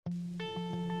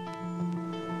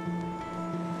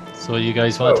So you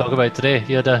guys want to talk about today?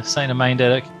 You had a sign in mind,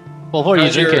 Eric. Well, what are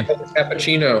you drinking?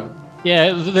 Cappuccino.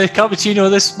 Yeah, the cappuccino.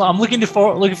 I'm looking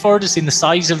forward to seeing the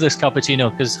size of this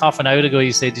cappuccino, because half an hour ago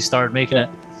you said you started making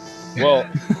it. Well,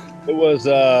 it was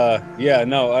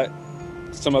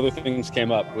some other things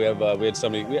came up. We had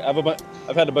somebody.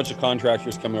 I've had a bunch of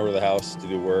contractors coming over to the house to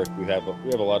do work. We have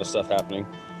a lot of stuff happening.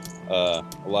 A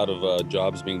lot of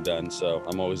jobs being done. So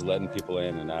I'm always letting people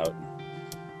in and out.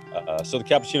 So the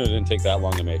cappuccino didn't take that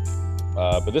long to make.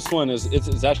 But this one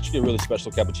it's actually a really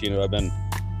special cappuccino. I've been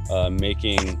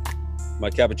making my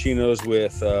cappuccinos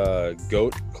with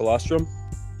goat colostrum.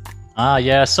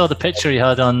 Yeah, I saw the picture you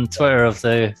had on Twitter of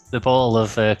the bottle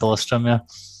of colostrum.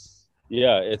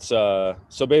 Yeah, it's so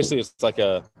basically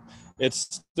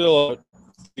it's still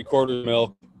a quarter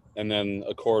milk and then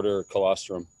a quarter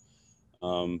colostrum.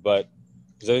 But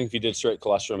because I think if you did straight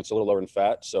colostrum, it's a little lower in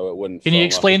fat, so it wouldn't. Can you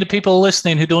explain to people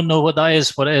listening who don't know what that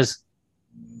is, what it is?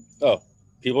 Oh,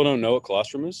 people don't know what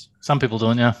colostrum is? Some people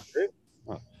don't, yeah.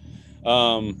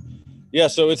 Yeah,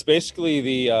 so it's basically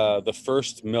the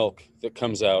first milk that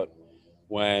comes out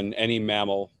when any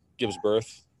mammal gives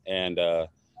birth and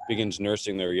begins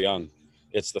nursing their young.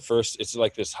 It's the first. It's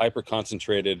like this hyper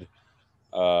concentrated,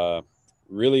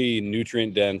 really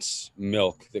nutrient dense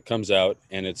milk that comes out,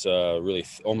 and it's really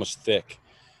almost thick,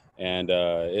 and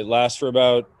it lasts for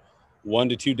about 1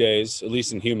 to 2 days, at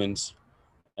least in humans.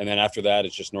 And then after that,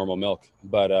 it's just normal milk.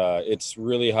 But it's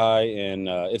really high in,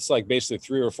 it's like basically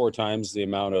 3 or 4 times the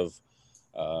amount of,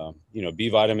 B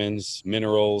vitamins,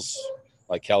 minerals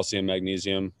like calcium,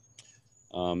 magnesium.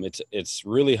 It's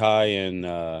really high in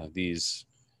these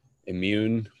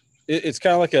immune. It's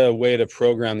kind of like a way to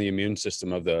program the immune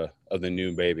system of the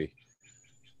new baby.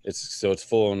 It's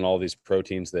full of all these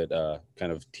proteins that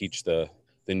kind of teach the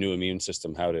new immune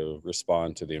system how to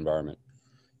respond to the environment.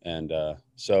 And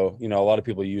so, a lot of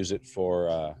people use it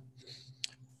for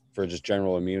just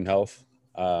general immune health.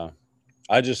 I'm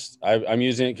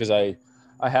using it because I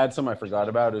had some I forgot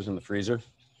about. It was in the freezer,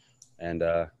 and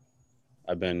it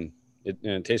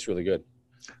tastes really good.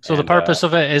 So the purpose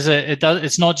of it is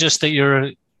it's not just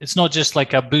that it's not just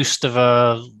like a boost of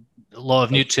a lot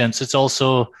of nutrients. It's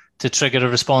also to trigger a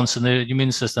response in the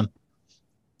immune system.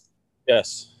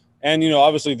 Yes, and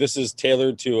obviously this is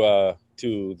tailored to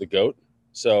the goat.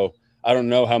 So I don't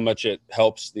know how much it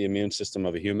helps the immune system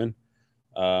of a human,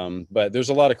 but there's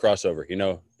a lot of crossover.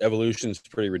 Evolution's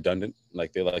pretty redundant.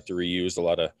 Like they like to reuse a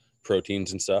lot of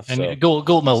proteins and stuff. And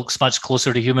goat milk's much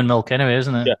closer to human milk anyway,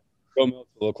 isn't it? Yeah, goat milk's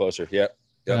a little closer. Yeah.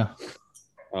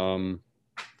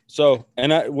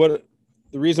 The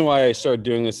reason why I started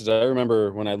doing this is I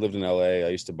remember when I lived in LA, I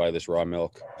used to buy this raw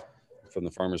milk from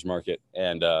the farmer's market,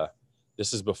 and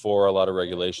this is before a lot of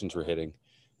regulations were hitting.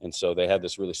 And so they had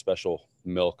this really special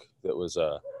milk that was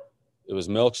it was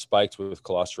milk spiked with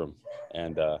colostrum.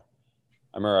 And I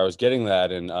remember I was getting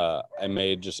that, and I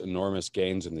made just enormous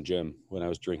gains in the gym when I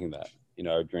was drinking that.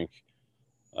 I would drink,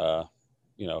 a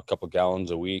couple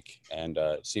gallons a week, and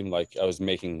it seemed like I was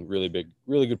making really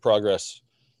good progress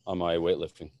on my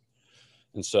weightlifting.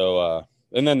 And so,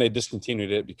 and then they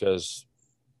discontinued it because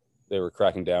they were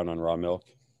cracking down on raw milk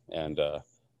and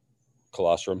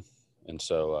colostrum. And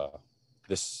so,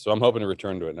 so I'm hoping to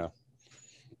return to it now.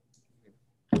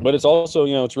 But it's also,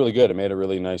 it's really good. It made a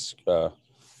really nice,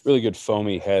 really good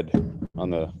foamy head on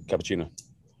the cappuccino.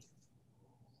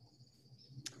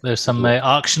 There's some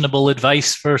actionable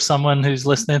advice for someone who's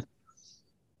listening.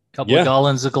 A couple of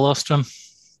gallons of colostrum.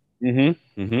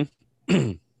 Mm-hmm.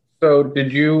 Mm-hmm. So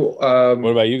did you...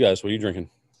 what about you guys? What are you drinking?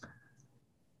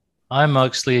 I'm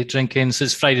actually drinking, so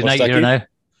it's Friday night here now.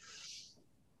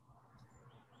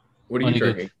 What are you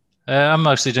drinking? I'm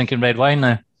actually drinking red wine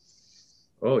now.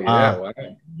 Oh, yeah.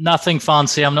 Wine. Nothing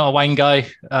fancy. I'm not a wine guy.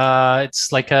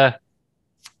 It's like a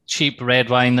cheap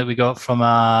red wine that we got from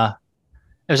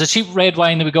it was a cheap red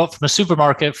wine that we got from a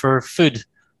supermarket for food,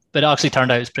 but it actually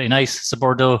turned out it's pretty nice. It's a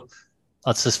Bordeaux.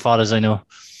 That's as far as I know.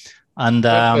 And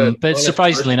but it's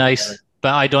surprisingly nice.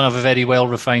 But I don't have a very well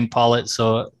refined palate,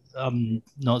 so I'm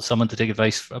not someone to take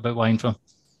advice about wine from.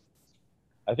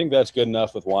 I think that's good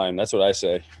enough with wine. That's what I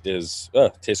say is,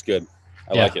 tastes good.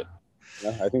 I like it.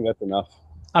 Yeah, I think that's enough.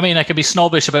 I mean, I can be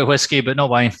snobbish about whiskey, but not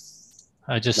wine.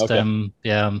 I just, I'm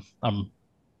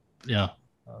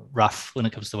rough when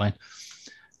it comes to wine.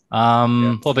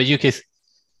 What about you, Keith?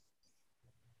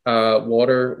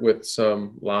 Water with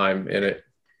some lime in it.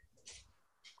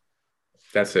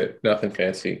 That's it. Nothing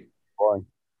fancy. Boring.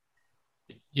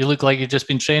 You look like you've just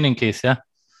been training, Keith, yeah?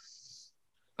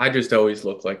 I just always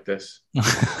look like this.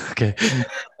 Okay.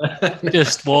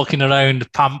 Just walking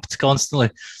around pumped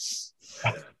constantly.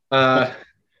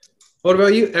 What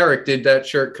about you, Eric? Did that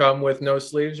shirt come with no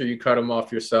sleeves, or you cut them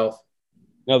off yourself?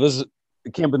 No, it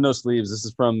came with no sleeves. This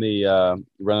is from the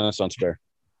Renaissance Fair,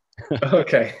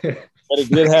 Okay. but it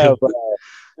did have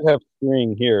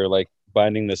string here, like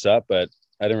binding this up, but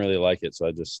I didn't really like it, so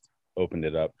I just opened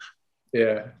it up.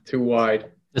 Yeah, too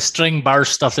wide. The string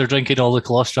burst after drinking all the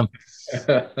colostrum.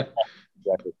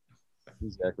 Exactly.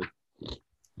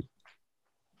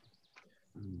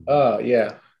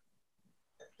 Yeah.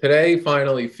 Today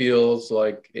finally feels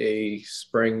like a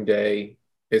spring day.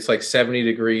 It's like 70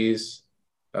 degrees.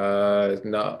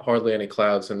 Not hardly any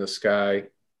clouds in the sky.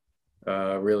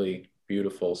 Really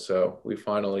beautiful. So we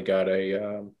finally got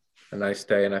a nice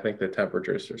day, and I think the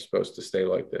temperatures are supposed to stay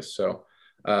like this. So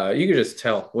you can just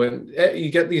tell when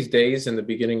you get these days in the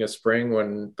beginning of spring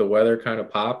when the weather kind of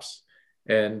pops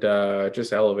and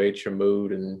just elevates your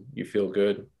mood and you feel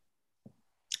good.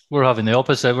 We're having the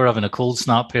opposite. We're having a cold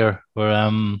snap here where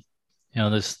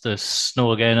there's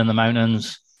snow again in the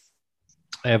mountains.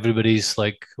 Everybody's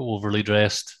like overly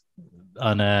dressed,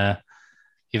 and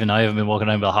even I haven't been walking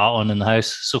around with a hat on in the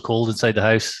house. So cold inside the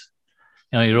house.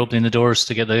 You're opening the doors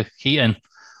to get the heat in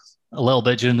a little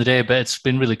bit during the day, but it's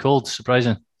been really cold,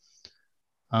 surprising.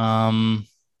 But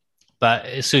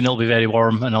soon it'll be very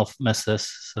warm, and I'll miss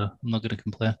this, so I'm not going to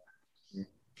complain.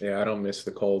 Yeah, I don't miss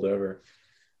the cold ever.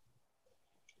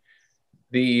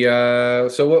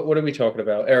 So what are we talking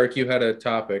about? Eric, you had a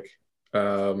topic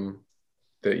that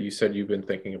you said you've been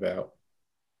thinking about.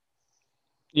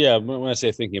 Yeah, when I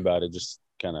say thinking about it, just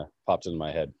kind of popped into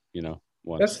my head,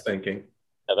 once. That's thinking.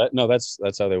 Yeah,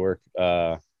 that's how they work.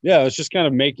 It's just kind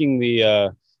of making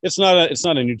the it's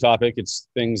not a new topic. It's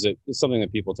something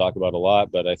that people talk about a lot,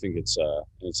 but I think it's an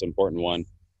important one,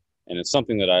 and it's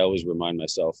something that I always remind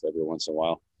myself every once in a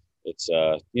while. It's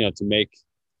to make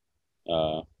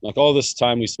like all this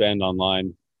time we spend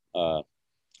online,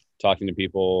 talking to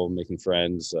people, making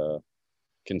friends,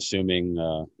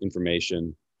 consuming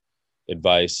information,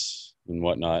 advice, and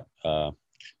whatnot.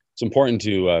 It's important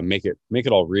to make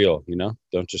it all real.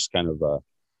 Don't just kind of.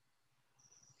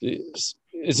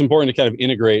 It's important to kind of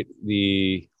integrate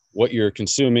what you're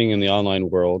consuming in the online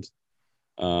world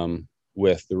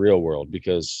with the real world,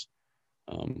 because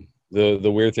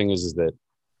the weird thing is that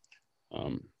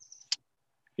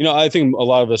I think a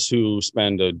lot of us who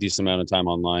spend a decent amount of time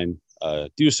online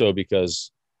do so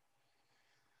because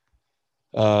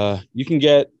you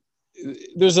can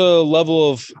there's a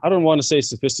level of, I don't want to say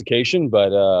sophistication,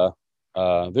 but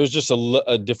there's just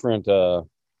a different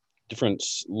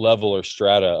level or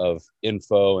strata of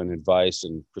info and advice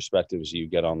and perspectives you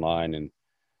get online, and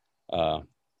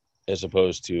as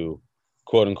opposed to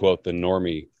quote unquote the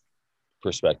normie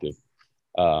perspective.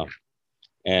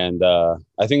 And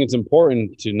I think it's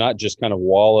important to not just kind of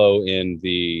wallow in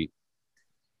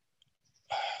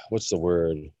what's the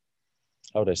word?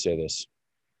 How would I say this?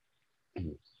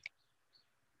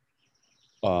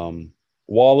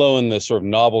 Wallow in the sort of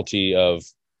novelty of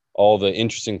all the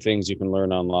interesting things you can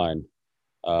learn online.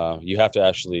 You have to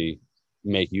actually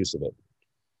make use of it.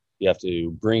 You have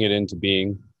to bring it into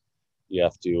being. You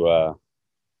have to,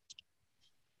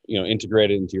 integrate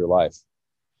it into your life.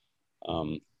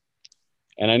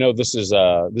 And I know this is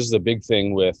a big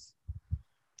thing with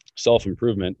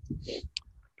self-improvement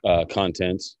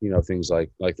content. Things like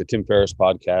the Tim Ferriss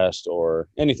podcast or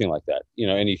anything like that.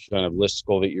 Any kind of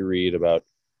listicle that you read about,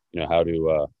 how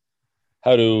to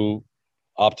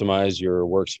optimize your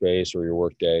workspace or your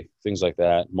workday, things like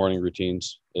that. Morning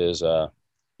routines is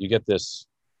you get this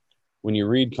when you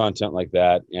read content like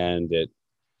that and it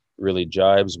really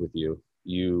jives with you.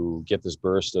 You get this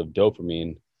burst of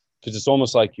dopamine because it's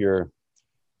almost like you're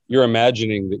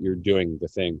imagining that you're doing the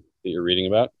thing that you're reading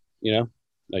about.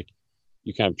 Like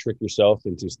you kind of trick yourself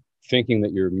into thinking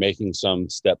that you're making some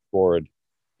step forward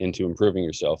into improving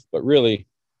yourself, but really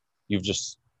you've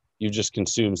just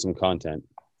consumed some content.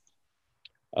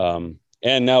 And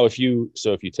now if you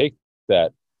take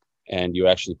that and you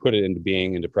actually put it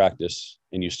into practice,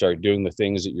 and you start doing the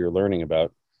things that you're learning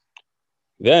about,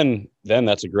 then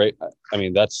that's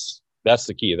that's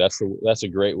the key. That's a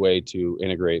great way to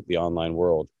integrate the online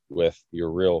world with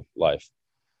your real life.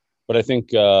 But I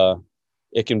think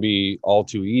it can be all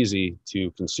too easy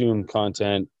to consume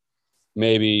content,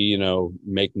 maybe,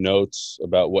 make notes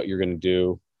about what you're going to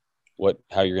do,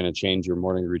 how you're going to change your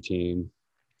morning routine,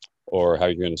 or how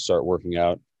you're going to start working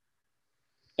out.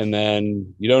 And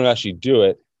then you don't actually do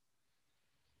it.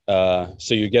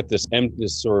 So you get this empty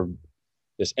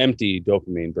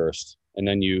dopamine burst. And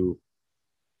then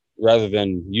rather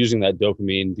than using that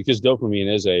dopamine, because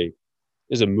dopamine is a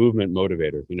movement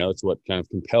motivator, it's what kind of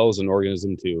compels an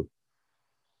organism to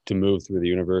move through the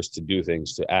universe, to do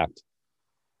things, to act.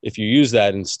 if you use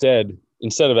that instead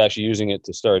of actually using it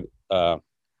to start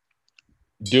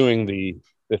doing the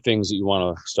things that you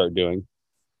want to start doing,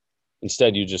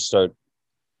 instead you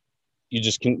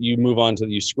move on to,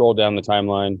 you scroll down the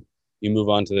timeline, you move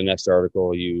on to the next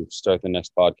article, you start the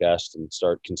next podcast and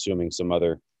start consuming some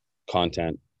other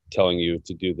content telling you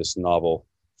to do this novel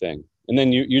thing. And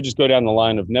then you just go down the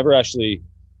line of never actually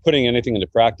putting anything into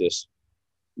practice,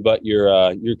 but you're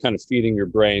kind of feeding your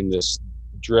brain this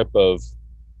drip of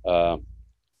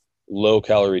low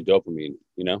calorie dopamine,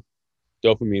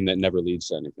 dopamine that never leads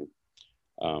to anything.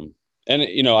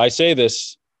 And I say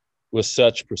this with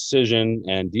such precision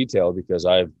and detail because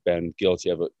I've been guilty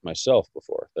of it myself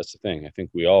before. That's the thing. I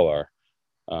think we all are.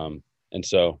 And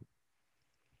so,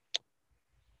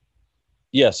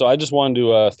 so I just wanted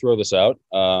to throw this out.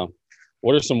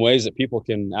 What are some ways that people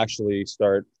can actually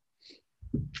start,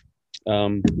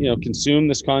 consume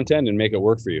this content and make it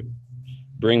work for you?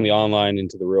 Bring the online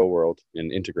into the real world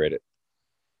and integrate it.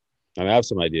 I have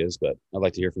some ideas, but I'd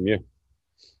like to hear from you.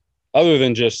 Other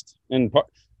than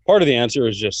part of the answer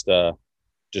is just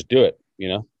do it,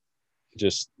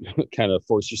 just kind of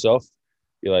force yourself.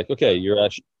 Be like, okay, you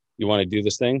want to do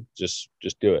this thing, just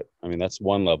do it. I mean, that's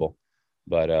one level,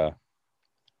 but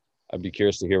I'd be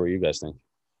curious to hear what you guys think.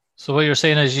 So what you're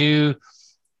saying is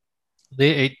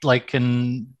like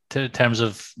in terms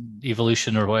of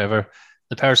evolution or whatever,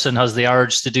 the person has the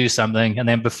urge to do something, and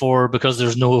then because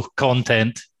there's no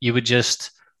content, you would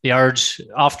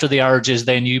after the urge is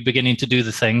then you beginning to do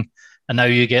the thing, and now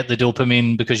you get the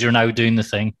dopamine because you're now doing the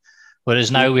thing.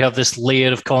 Whereas now we have this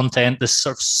layer of content, this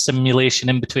sort of simulation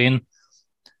in between,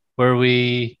 where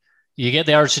you get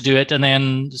the urge to do it, and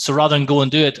then so rather than go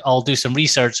and do it, I'll do some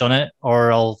research on it,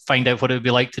 or I'll find out what it would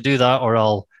be like to do that, or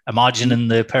I'll imagine in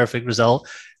the perfect result.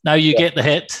 Now you get the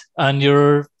hit, and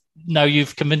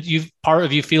part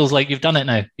of you feels like you've done it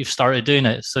now. You've started doing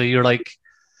it, so you're like,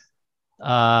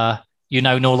 you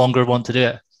now no longer want to do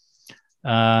it.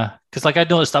 Because like I'd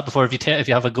noticed that before, if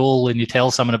you have a goal and you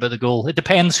tell someone about the goal, it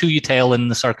depends who you tell in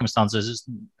the circumstances.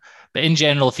 But in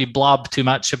general, if you blab too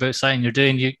much about something you're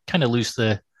doing, you kind of lose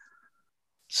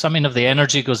something of the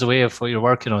energy goes away of what you're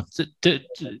working on.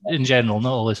 In general,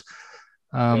 not always.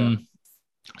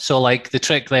 So like the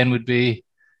trick then would be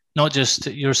not just,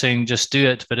 you're saying just do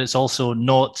it, but it's also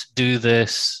not do the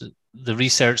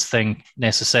research thing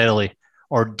necessarily,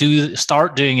 or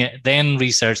start doing it, then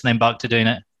research, and then back to doing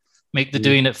it. Make the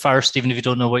doing it first, even if you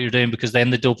don't know what you're doing, because then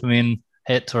the dopamine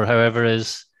hit or however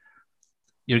is,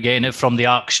 you're getting it from the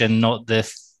action, not the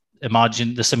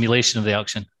simulation of the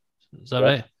action. Is that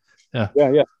right? Yeah.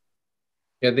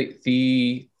 Yeah.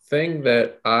 The thing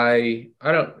that I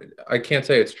can't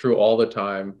say it's true all the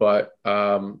time, but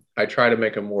I try to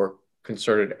make a more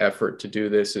concerted effort to do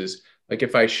this is like,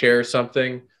 if I share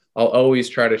something, I'll always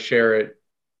try to share it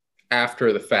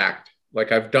after the fact.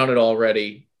 Like I've done it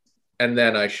already, and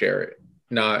then I share it,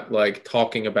 not like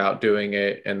talking about doing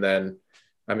it. And then,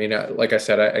 I mean, like I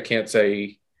said, I can't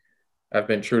say I've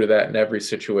been true to that in every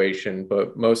situation,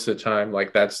 but most of the time,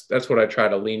 like that's what I try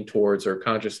to lean towards or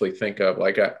consciously think of.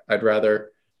 Like I'd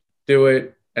rather do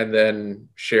it and then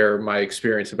share my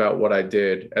experience about what I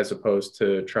did, as opposed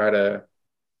to try to,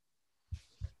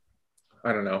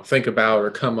 I don't know, think about or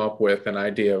come up with an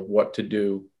idea of what to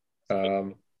do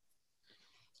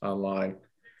online.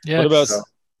 Yeah. What about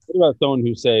someone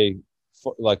who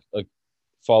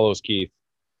follows Keith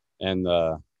and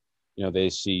they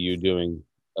see you doing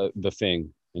the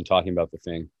thing and talking about the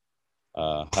thing?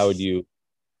 How would you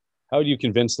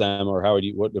convince them, or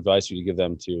what advice would you give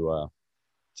them to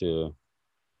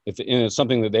if it's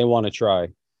something that they want to try?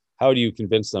 How do you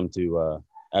convince them to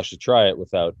actually try it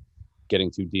without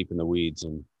getting too deep in the weeds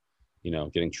and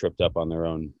getting tripped up on their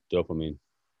own dopamine?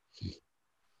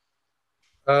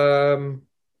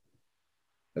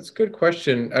 That's a good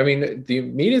question. I mean, the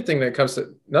immediate thing that comes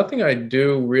to, nothing I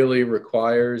do really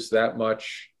requires that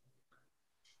much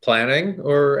planning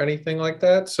or anything like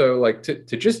that. So like to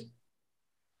just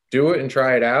do it and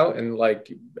try it out. And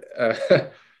like,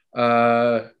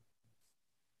 I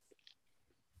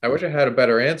wish I had a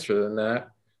better answer than that.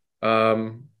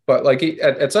 But like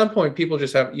at some point, people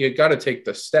just you got to take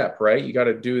the step, right? You got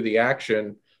to do the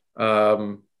action.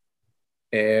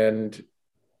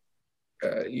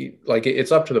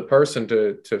 It's up to the person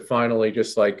to finally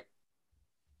just like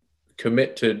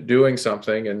commit to doing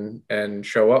something and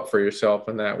show up for yourself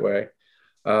in that way.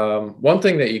 One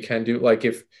thing that you can do, like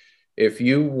if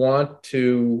you want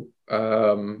to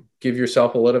give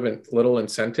yourself a little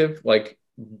incentive, like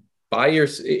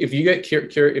if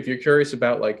you're curious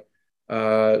about like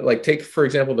take for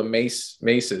example the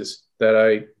maces that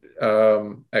I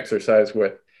exercise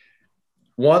with.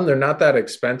 one, they're not that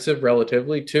expensive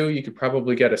relatively. Two, you could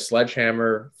probably get a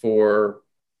sledgehammer for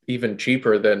even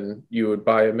cheaper than you would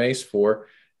buy a mace for.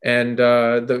 And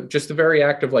just the very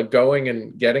act of like going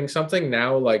and getting something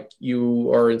now, like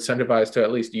you are incentivized to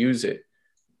at least use it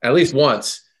at least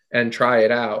once and try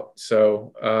it out.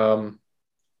 So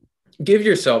give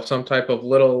yourself some type of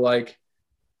little like,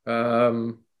 I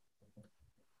don't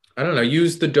know,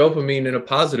 use the dopamine in a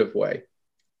positive way.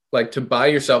 Like to buy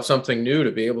yourself something new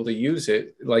to be able to use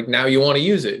it. Like now you want to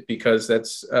use it because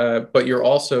that's, but you're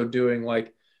also doing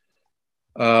like,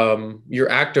 you're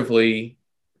actively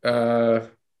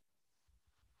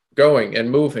going and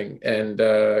moving and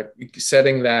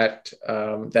setting that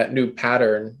that new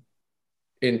pattern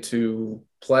into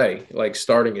play, like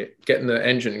starting it, getting the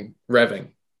engine revving.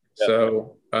 Yeah.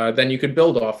 So then you could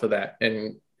build off of that.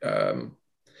 And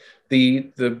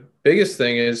the biggest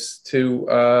thing is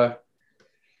to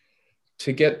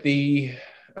get the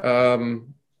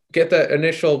get that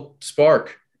initial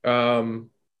spark.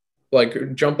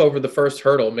 Like jump over the first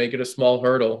hurdle, make it a small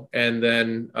hurdle. And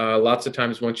then lots of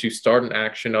times once you start an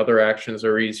action, other actions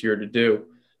are easier to do.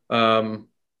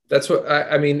 That's what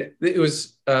I mean. It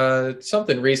was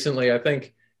something recently, I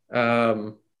think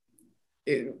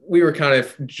we were kind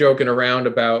of joking around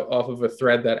about off of a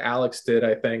thread that Alex did,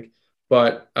 I think.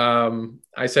 But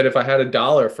I said, if I had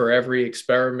 $1 for every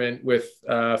experiment with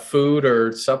food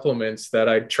or supplements that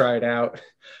I tried out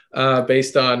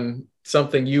based on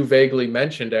something you vaguely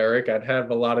mentioned, Eric, I'd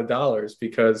have a lot of dollars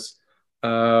because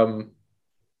to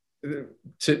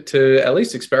at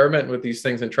least experiment with these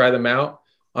things and try them out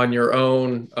on your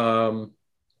own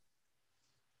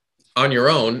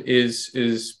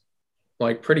is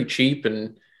like pretty cheap,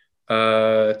 and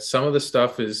some of the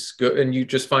stuff is good and you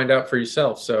just find out for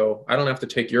yourself. So I don't have to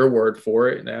take your word for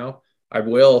it now. I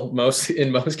will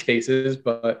in most cases,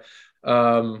 but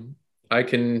I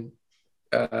could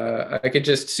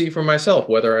just see for myself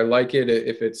whether I like it,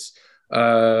 if it's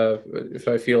if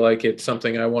I feel like it's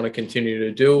something I want to continue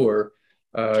to do or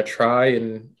try.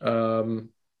 And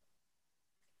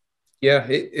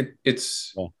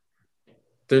it's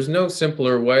there's no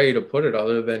simpler way to put it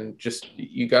other than just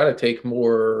you got to take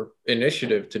more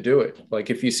initiative to do it. Like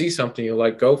if you see something you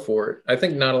like, go for it. I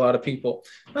think not a lot of people,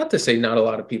 not to say not a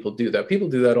lot of people do that. People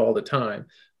do that all the time,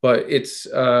 but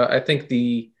it's I think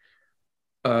the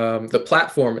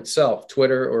platform itself,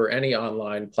 Twitter or any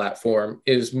online platform,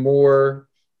 is more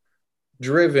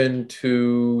driven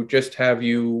to just have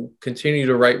you continue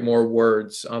to write more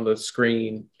words on the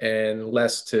screen and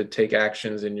less to take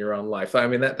actions in your own life. I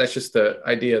mean, that's just the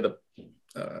idea.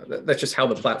 That's just how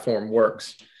the platform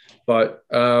works. But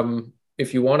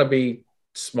if you want to be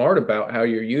smart about how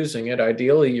you're using it,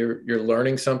 ideally you're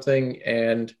learning something,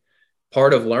 and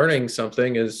part of learning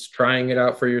something is trying it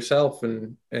out for yourself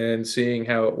and seeing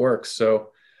how it works.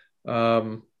 So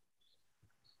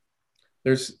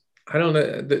I don't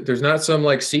know, there's not some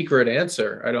like secret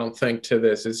answer, I don't think, to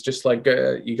this. It's just like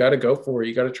you got to go for it.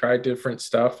 You got to try different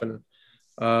stuff. And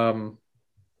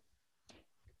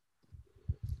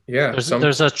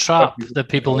there's a trap that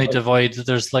people need to avoid.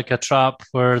 There's like a trap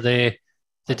where they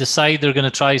decide they're going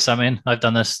to try something. I've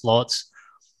done this lots.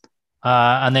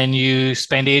 And then you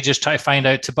spend ages trying to find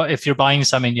out if you're buying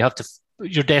something,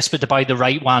 you're desperate to buy the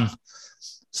right one.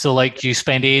 So like you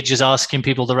spend ages asking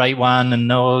people the right one and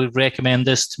no, recommend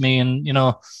this to me. And,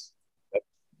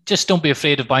 just don't be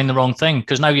afraid of buying the wrong thing,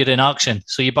 because now you're in action.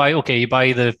 So you buy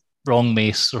the wrong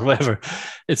mace or whatever.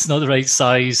 It's not the right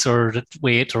size or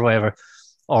weight or whatever.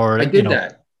 Or I did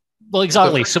that. Well,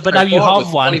 exactly. So, but now you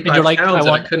have one and you're like,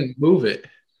 I couldn't move it.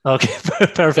 Okay,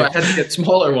 perfect. So I had to get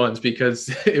smaller ones because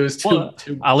it was too.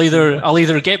 I'll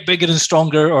either get bigger and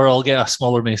stronger, or I'll get a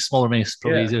smaller mace. Smaller mace,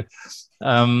 probably easier.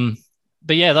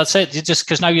 But yeah, that's it. You just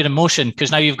because now you're in motion,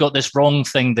 because now you've got this wrong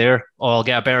thing there. Oh, I'll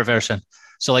get a better version.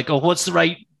 So like, what's the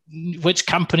right? Which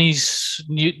company's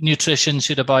nutrition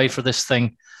should I buy for this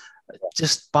thing?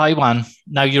 Just buy one.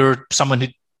 Now you're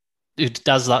someone who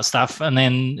does that stuff, and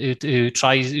then who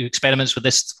experiments with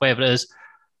this, whatever it is.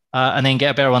 And then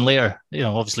get a better one later,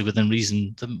 obviously within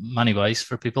reason, money wise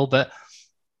for people. But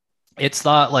it's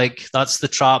that's the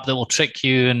trap that will trick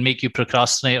you and make you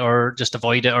procrastinate or just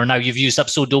avoid it. Or now you've used up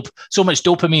so much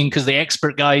dopamine because the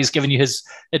expert guy is giving you his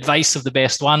advice of the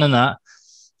best one in that.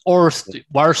 Or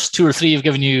worse, 2 or 3 have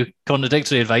given you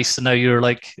contradictory advice. And now you're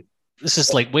like, this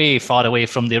is like way far away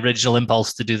from the original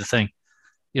impulse to do the thing.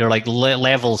 You're like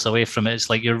levels away from it. It's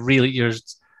like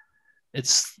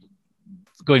it's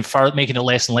going far, making it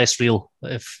less and less real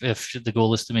if the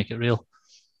goal is to make it real.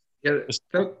 Yeah,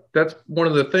 that's one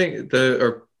of the things,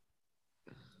 or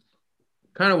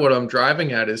kind of what I'm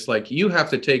driving at is like, you have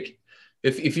to take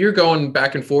if you're going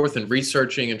back and forth and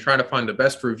researching and trying to find the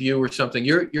best review or something,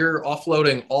 you're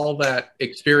offloading all that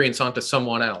experience onto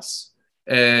someone else.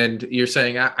 And you're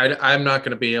saying, I'm not going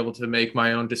to be able to make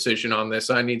my own decision on this.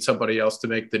 I need somebody else to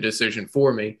make the decision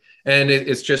for me. And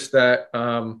it's just that,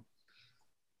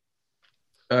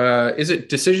 is it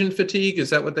decision fatigue? Is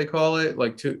that what they call it?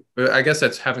 Like I guess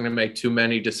that's having to make too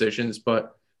many decisions,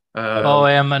 but.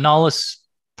 Analysis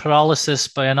paralysis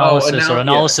by analysis or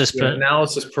analysis.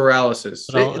 Analysis paralysis.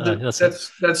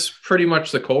 That's pretty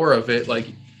much the core of it. Like,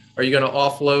 are you going to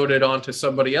offload it onto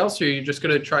somebody else, or are you just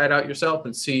going to try it out yourself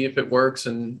and see if it works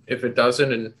and if it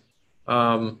doesn't? And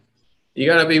you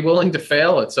got to be willing to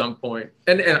fail at some point.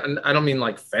 And I don't mean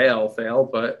like fail,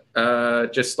 but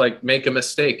just like make a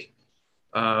mistake.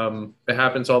 It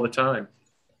happens all the time.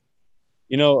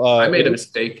 I made a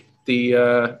mistake.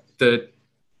 The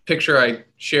picture I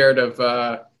shared of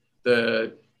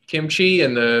the kimchi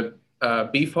and the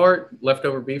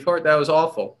leftover beef heart, that was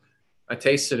awful. I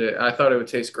tasted it. I thought it would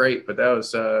taste great, but that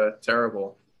was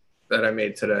terrible that I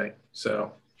made today.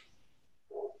 So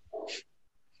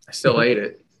I still ate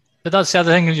it. But that's the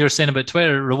other thing you were saying about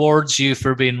Twitter. It rewards you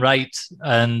for being right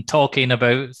and talking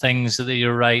about things that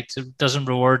you're right. It doesn't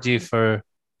reward you for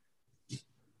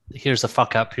here's a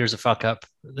fuck up.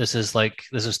 This is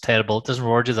terrible. It doesn't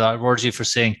reward you that. It rewards you for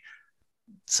saying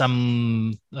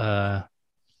some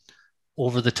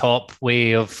over the top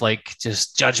way of like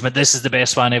just judgment. This is the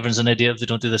best one. Everyone's an idiot if they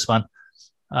don't do this one.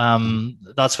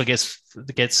 That's what gets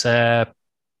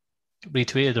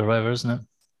retweeted or whatever, isn't it?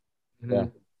 Yeah.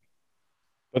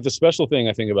 But the special thing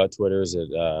I think about Twitter is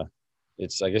that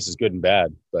I guess it's good and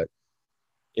bad, but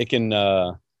it can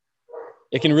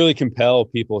really compel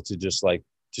people to just like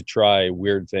to try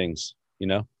weird things.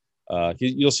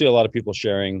 You'll see a lot of people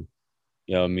sharing,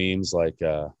 memes like,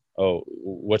 "Oh,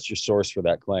 what's your source for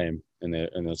that claim?" And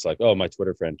it's like, "Oh, my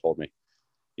Twitter friend told me."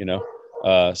 So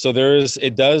I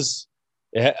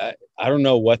don't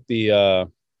know what the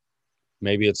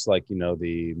maybe it's like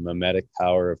the mimetic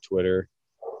power of Twitter,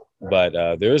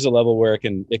 but there is a level where it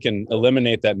can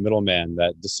eliminate that middleman,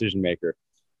 that decision maker,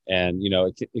 and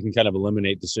it can kind of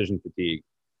eliminate decision fatigue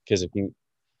because it can.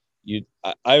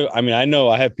 I know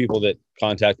I have people that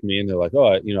contact me and they're like,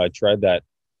 "Oh, I tried that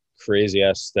crazy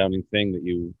ass astounding thing that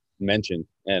you mentioned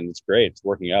and it's great, it's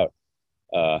working out."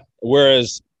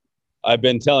 Whereas I've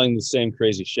been telling the same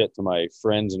crazy shit to my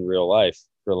friends in real life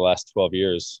for the last 12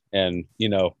 years and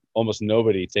almost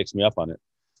nobody takes me up on it.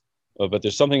 But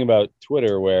there's something about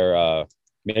Twitter where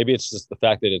maybe it's just the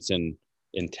fact that it's in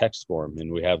text form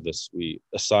and we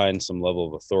assign some level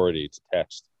of authority to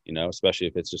text, especially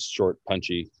if it's just short,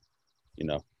 punchy,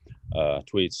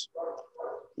 tweets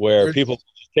where people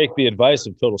take the advice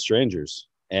of total strangers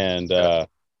and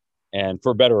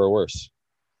for better or worse.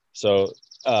 So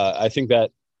I think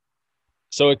that,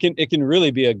 so it can really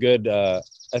be a good, I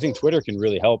think Twitter can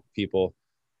really help people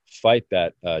fight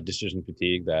that decision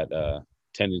fatigue, that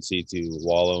tendency to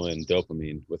wallow in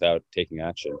dopamine without taking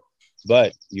action.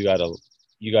 But you gotta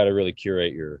really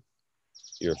curate your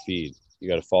feed. You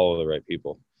gotta follow the right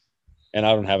people. And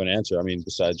I don't have an answer. I mean,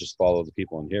 besides just follow the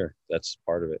people in here. That's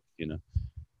part of it,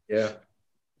 Yeah.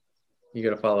 You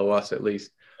got to follow us at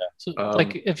least. So,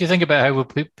 like, if you think about how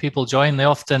people join, they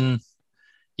often,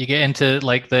 you get into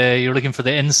like you're looking for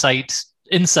the insight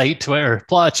Twitter,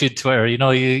 platitude Twitter.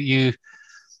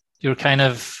 You're kind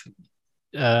of,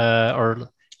 or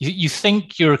you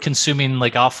think you're consuming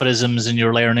like aphorisms and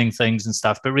you're learning things and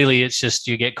stuff, but really it's just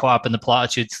you get caught up in the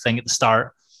platitude thing at the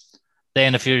start.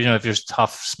 Then if you're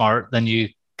tough, smart, then you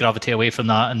gravitate away from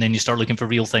that, and then you start looking for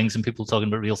real things and people talking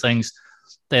about real things.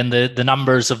 Then the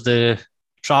numbers of the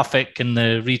traffic and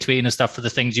the retweeting and stuff for the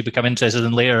things you become interested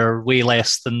in later are way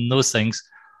less than those things.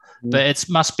 Mm. But it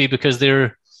must be because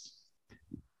you're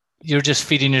just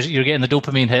feeding, you're getting the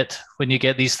dopamine hit when you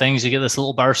get these things. You get this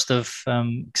little burst of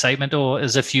excitement,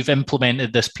 as if you've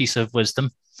implemented this piece of wisdom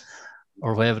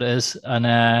or whatever it is.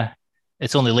 And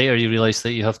it's only later you realize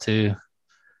that you have to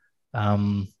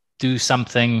do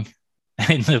something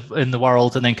in the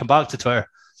world and then come back to Twitter.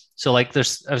 So like I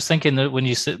was thinking that when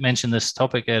you mentioned this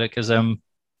topic, Eric, is there's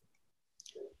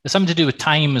something to do with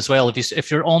time as well. If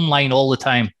you're online all the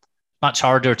time, much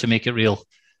harder to make it real,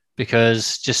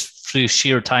 because just through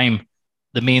sheer time,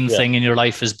 the main thing in your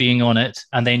life is being on it,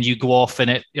 and then you go off in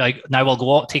it. Like, now I'll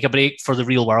go out, take a break for the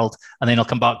real world, and then I'll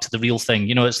come back to the real thing.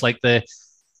 It's like the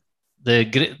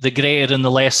greater and the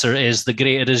lesser is, the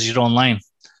greater is your online.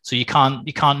 So you can't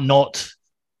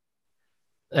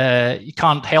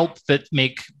help but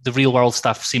make the real world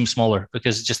stuff seem smaller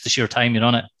because it's just the sheer time you're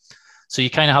on it. So you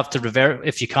kind of have to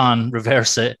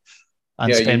reverse it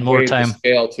and spend more weighed time. the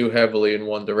scale too heavily in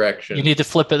one direction. You need to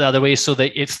flip it the other way so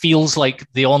that it feels like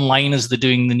the online is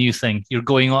doing the new thing. You're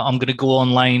going, I'm going to go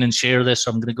online and share this,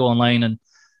 or I'm going to go online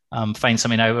and find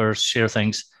something out or share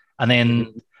things. And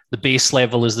then the base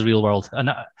level is the real world. And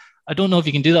I don't know if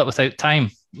you can do that without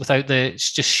time, without the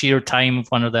just sheer time of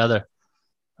one or the other.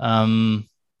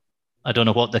 I don't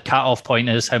know what the cutoff point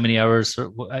is, how many hours, or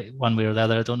one way or the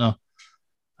other. I don't know.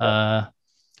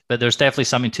 But there's definitely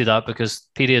something to that, because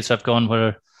periods have gone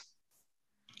where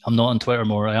I'm not on Twitter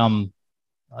more. I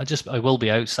will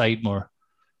be outside more.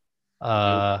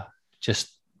 You just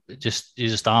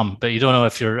am. But you don't know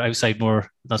if you're outside more.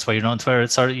 That's why you're not on Twitter.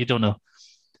 It's hard. You don't know.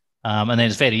 And then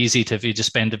it's very easy to, if you've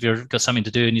got something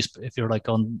to do, and if you're like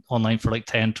online for like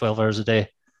 10, 12 hours a day,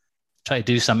 try to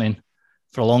do something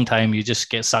for a long time, you just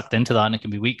get sucked into that, and it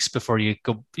can be weeks before you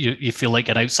feel like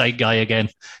an outside guy again.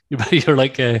 You're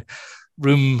like a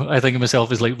room. I think of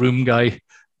myself as like room guy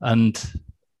and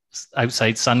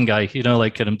outside sun guy.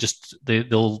 Like, and I'm just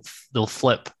they'll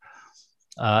flip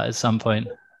at some point.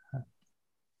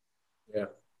 Yeah.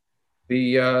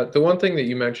 The one thing that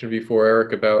you mentioned before,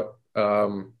 Eric, about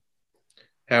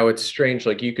how it's strange,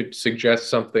 like you could suggest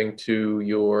something to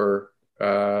your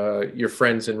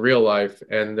friends in real life,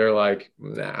 and they're like,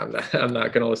 nah, I'm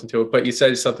not going to listen to it. But you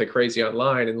say something crazy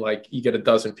online, and like you get a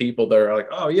dozen people that are like,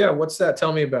 oh yeah, what's that?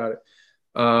 Tell me about it.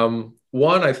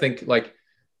 One, I think like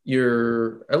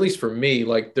at least for me,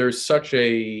 like there's such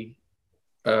a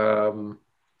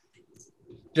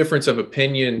difference of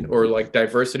opinion, or like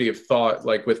diversity of thought,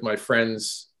 like with my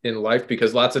friends in life,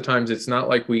 because lots of times it's not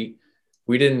like we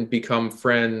didn't become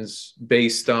friends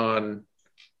based on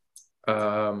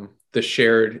the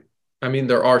shared, I mean,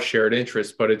 there are shared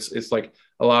interests, but it's like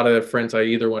a lot of the friends I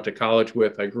either went to college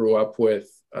with, I grew up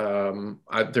with,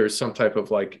 there's some type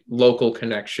of like local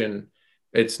connection.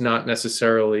 It's not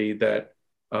necessarily that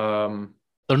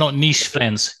they're not niche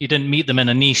friends. You didn't meet them in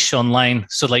a niche online,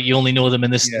 so like you only know them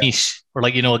in this niche, or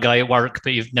like a guy at work,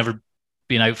 but you've never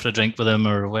been out for a drink with him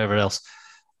or whatever else.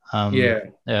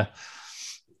 Yeah.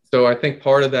 So I think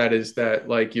part of that is that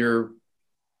like I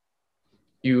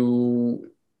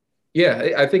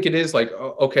think it is like,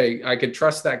 okay, I could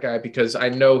trust that guy because I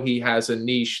know he has a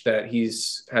niche that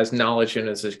has knowledge and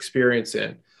has experience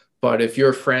in. But if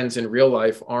your friends in real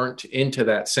life aren't into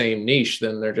that same niche,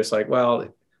 then they're just like,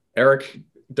 well, Eric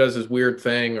does his weird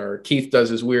thing, or Keith does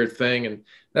his weird thing, and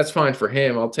that's fine for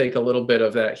him. I'll take a little bit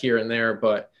of that here and there,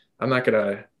 but I'm not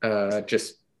going to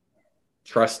just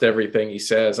trust everything he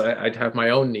says. I'd have my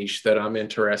own niche that I'm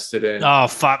interested in. Oh,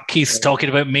 fuck. Keith's talking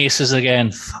about maces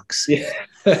again. Fuck's sake.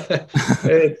 Yeah.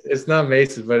 It's not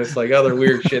maces, but it's like other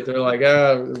weird shit. They're like,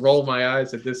 roll my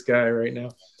eyes at this guy right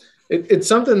now. It's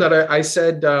something that I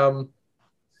said, there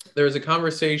was a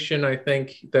conversation, I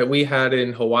think, that we had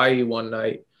in Hawaii one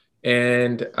night.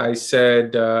 And I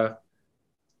said, I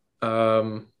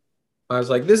was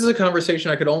like, this is a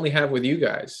conversation I could only have with you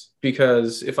guys,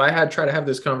 because if I tried to have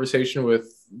this conversation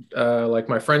with like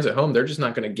my friends at home, they're just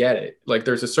not going to get it. Like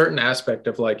there's a certain aspect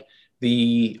of like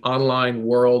the online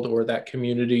world or that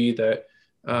community that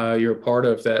you're a part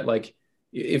of, that like,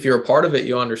 if you're a part of it,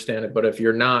 you'll understand it. But if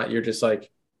you're not, you're just like,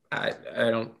 I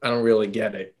don't really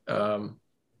get it.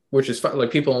 Which is fine.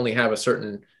 Like people only have a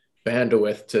certain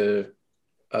bandwidth to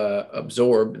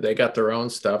absorb. They got their own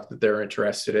stuff that they're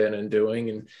interested in and doing.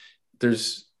 And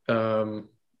there's not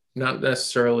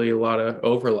necessarily a lot of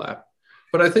overlap,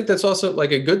 but I think that's also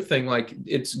like a good thing. Like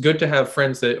it's good to have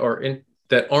friends that aren't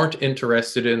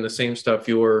interested in the same stuff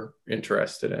you're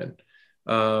interested in.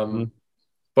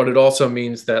 But it also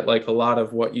means that like a lot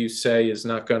of what you say is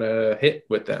not going to hit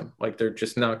with them. Like they're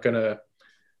just not going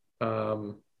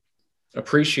to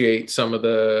appreciate some of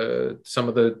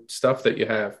the stuff that you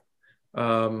have.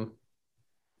 And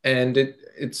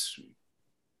it's,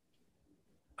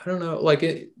 I don't know, like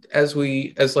as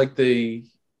these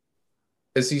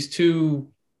two,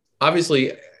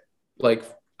 obviously, like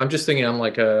I'm just thinking on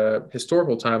like a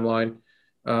historical timeline,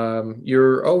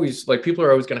 you're always like, people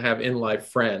are always going to have in life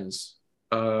friends.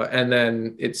 And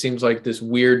then it seems like this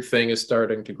weird thing is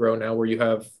starting to grow now where you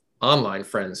have online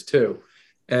friends too.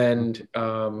 And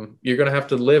you're going to have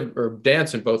to live or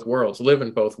dance in both worlds, live in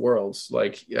both worlds.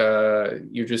 Like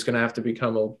you're just going to have to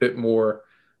become a bit more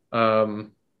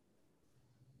have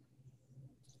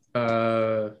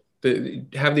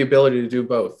the ability to do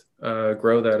both,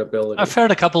 grow that ability. I've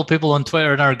heard a couple of people on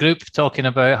Twitter in our group talking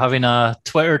about having a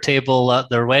Twitter table at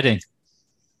their wedding.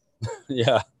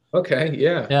 Yeah. Okay.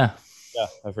 Yeah. Yeah. Yeah,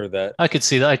 I've heard that. I could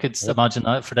see that. I could imagine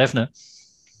that for definite.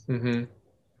 Mm-hmm.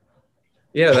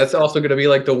 Yeah, that's also going to be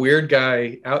like the weird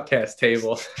guy outcast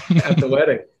table at the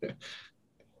wedding.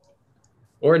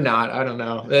 or not. I don't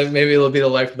know. Maybe it'll be the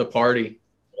life of the party.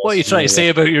 What are you trying to say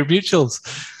about your mutuals?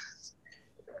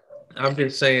 I'm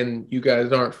just saying you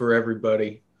guys aren't for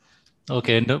everybody.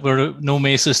 Okay, no, we're no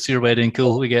maces to your wedding.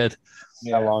 Cool, we get it.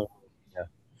 How long?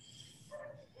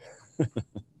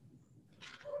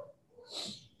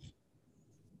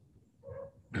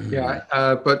 Yeah,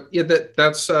 but yeah,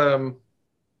 that's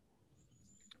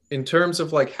in terms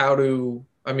of like how to.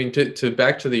 I mean, to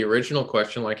back to the original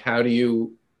question, like how do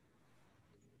you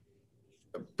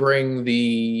bring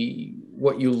the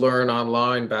what you learn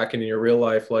online back into your real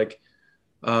life? Like,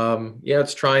 yeah,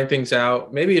 it's trying things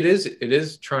out. Maybe it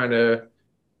is trying to.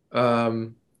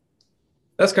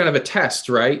 That's kind of a test,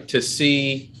 right? To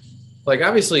see, like,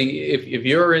 obviously, if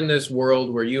you're in this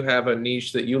world where you have a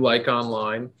niche that you like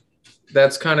online,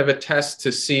 that's kind of a test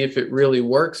to see if it really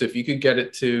works, if you could get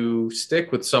it to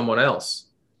stick with someone else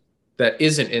that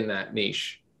isn't in that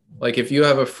niche. Like if you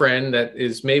have a friend that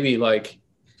is maybe like,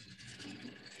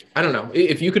 I don't know,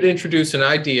 if you could introduce an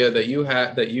idea that you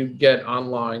have that you get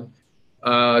online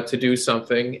to do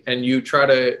something, and you try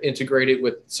to integrate it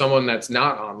with someone that's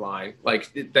not online,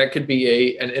 like that could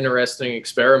be an interesting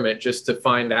experiment just to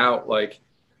find out, like,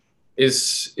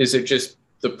 is it just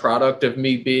the product of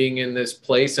me being in this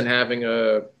place and having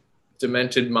a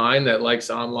demented mind that likes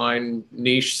online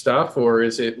niche stuff, or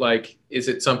is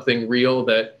it something real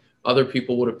that other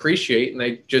people would appreciate and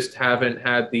they just haven't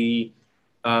had the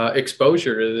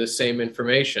exposure to the same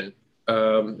information,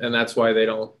 and that's why they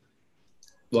don't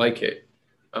like it.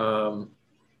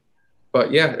 But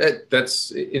yeah,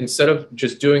 that's instead of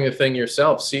just doing a thing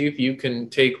yourself, see if you can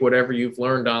take whatever you've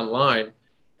learned online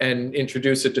and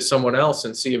introduce it to someone else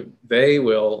and see if they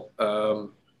will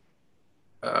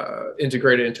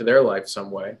integrate it into their life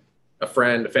some way. A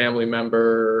friend, a family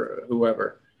member,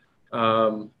 whoever.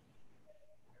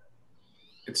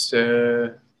 It's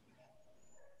an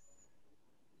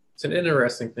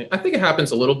interesting thing. I think it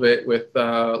happens a little bit with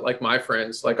like my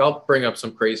friends. Like I'll bring up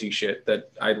some crazy shit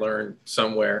that I learned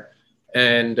somewhere,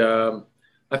 and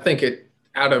I think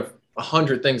out of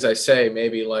 100 things I say,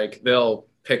 maybe like they'll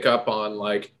pick up on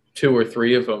like 2 or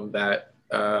 3 of them that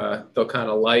they'll kind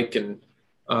of like and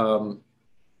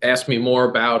ask me more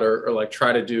about, or like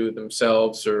try to do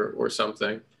themselves or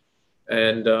something.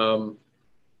 And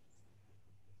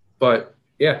but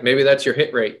yeah, maybe that's your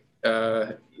hit rate.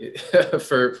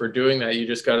 For doing that, you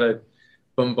just gotta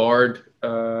bombard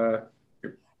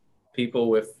people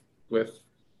with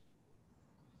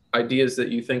ideas that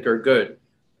you think are good,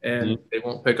 and they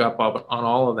won't pick up on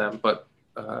all of them, but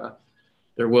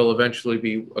there will eventually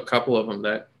be a couple of them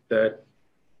that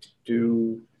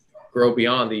do grow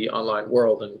beyond the online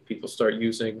world and people start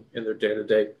using in their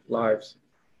day-to-day lives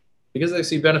because they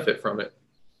see benefit from it.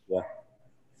 Yeah.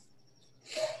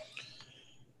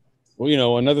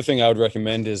 Well, another thing I would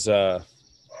recommend is,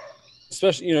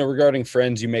 especially, regarding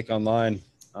friends you make online,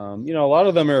 a lot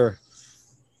of them are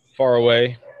far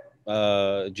away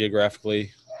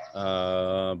geographically,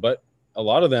 but a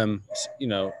lot of them,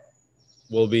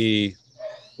 will be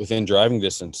within driving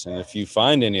distance. And if you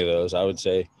find any of those, I would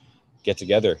say get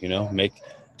together,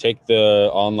 take the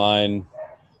online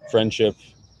friendship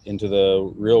into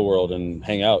the real world and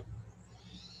hang out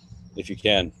if you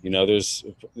can. There's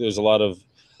a lot of,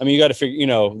 you got to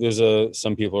figure,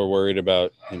 some people are worried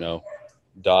about,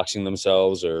 doxing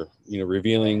themselves or,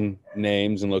 revealing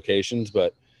names and locations.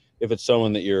 But if it's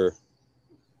someone that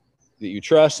you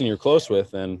trust and you're close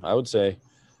with, then I would say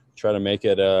try to make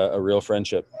it a real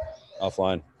friendship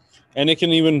offline. And it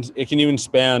can even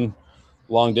span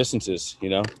long distances,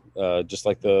 just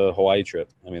like the Hawaii trip.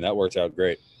 That worked out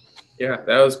great. Yeah,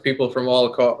 that was people from all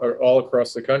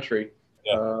across the country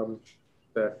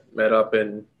that met up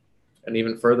in an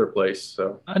even further place.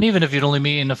 So, and even if you're only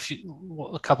meeting a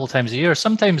couple of times a year,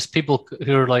 sometimes people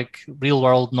who are like real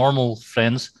world normal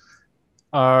friends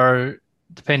are,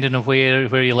 depending on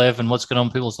where you live and what's going on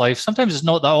in people's lives, sometimes it's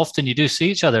not that often you do see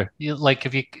each other.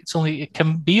 It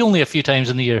can be only a few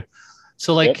times in the year.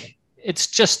 So like it's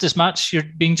just as much, you're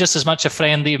being just as much a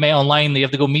friend that you met online that you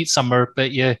have to go meet somewhere,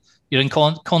 but you're in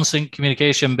constant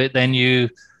communication, but then you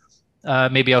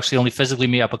maybe actually only physically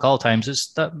meet up a couple of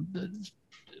times. That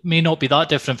may not be that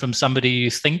different from somebody you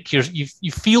think you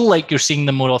feel like you're seeing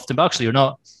them more often, but actually you're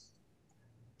not.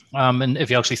 And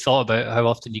if you actually thought about how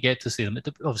often you get to see them, it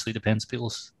obviously depends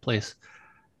people's place.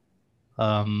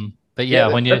 But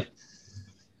yeah, when you...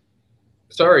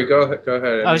 Sorry, go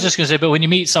ahead. I was just going to say, but when you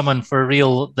meet someone for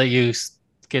real that you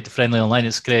get friendly online,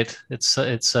 it's great. It's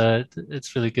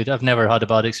really good. I've never had a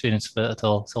bad experience with it at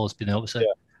all. It's always been the opposite.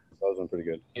 Yeah, that was been pretty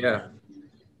good. Yeah,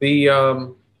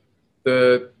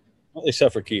 the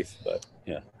except for Keith, but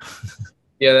yeah.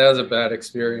 Yeah, that was a bad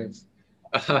experience.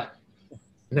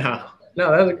 No,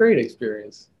 that was a great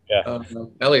experience. Yeah.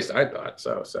 At least I thought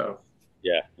so. So,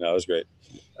 Yeah, no, it was great.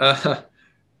 uh,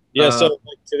 Yeah, so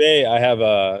like today I have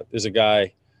there's a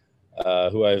guy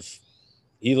who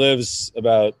he lives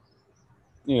about,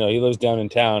 he lives down in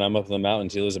town. I'm up in the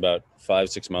mountains. He lives about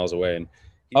 5-6 miles away. And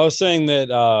I was saying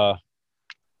that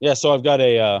yeah, so I've got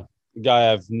a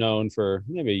guy I've known for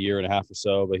maybe a year and a half or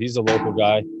so, but he's a local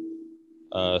guy,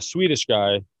 Swedish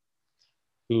guy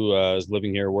who is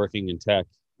living here working in tech,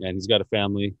 and he's got a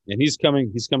family, and he's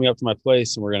coming up to my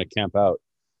place, and we're going to camp out.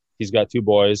 He's got 2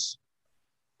 boys,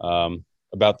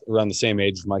 about around the same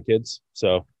age as my kids.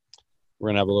 So we're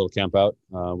going to have a little camp out.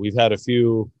 We've had a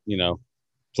few,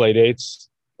 play dates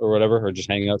or whatever, or just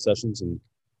hanging out sessions. And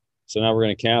so now we're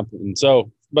going to camp. And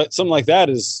so, but something like that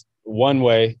is one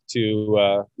way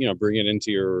to, bring it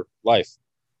into your life.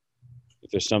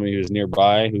 If there's somebody who's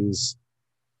nearby, who's,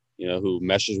 who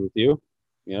meshes with you,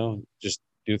 just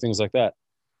do things like that.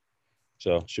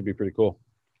 So it should be pretty cool.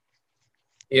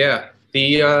 Yeah.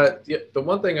 The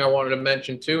one thing I wanted to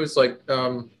mention too is like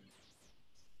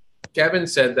Kevin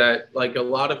said that like a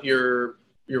lot of your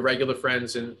regular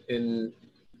friends in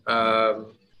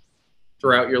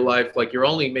throughout your life, like you're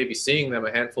only maybe seeing them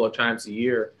a handful of times a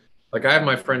year. Like I have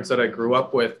my friends that I grew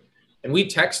up with, and we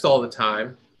text all the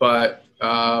time, but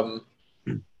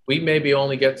we maybe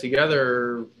only get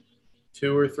together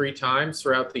 2 or 3 times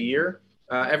throughout the year.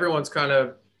 Everyone's kind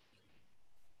of,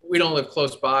 we don't live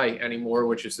close by anymore,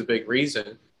 which is the big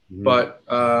reason. Mm-hmm. But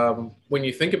when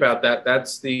you think about that,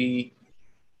 that's the,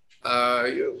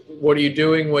 what are you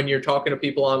doing when you're talking to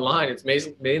people online? It's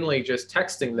mainly just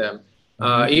texting them.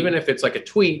 Even if it's like a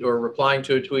tweet or replying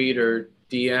to a tweet or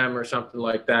DM or something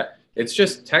like that, it's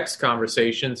just text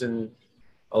conversations. And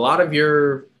a lot of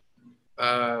your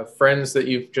friends that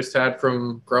you've just had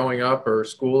from growing up or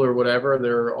school or whatever,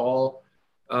 they're all,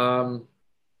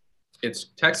 it's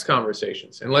text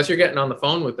conversations, unless you're getting on the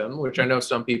phone with them, which I know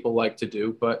some people like to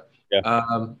do, but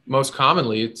most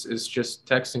commonly it's just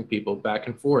texting people back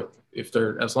and forth if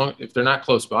they're not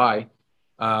close by.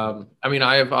 I mean,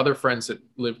 I have other friends that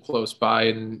live close by,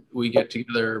 and we get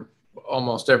together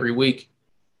almost every week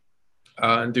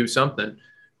and do something.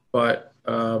 But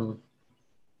I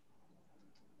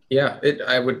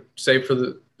would say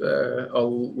for a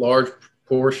large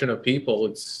portion of people,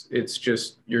 it's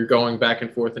just you're going back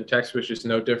and forth in text, which is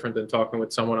no different than talking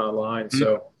with someone online. Mm-hmm.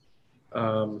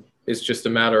 So it's just a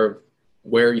matter of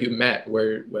where you met,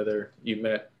 whether you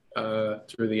met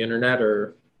through the internet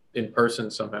or in person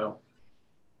somehow.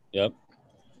 Yep.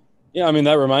 Yeah, I mean,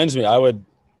 that reminds me,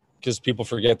 because people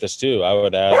forget this too, I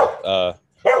would add,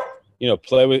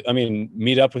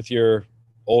 meet up with your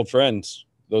old friends,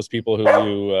 those people who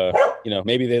you,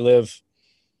 maybe they live,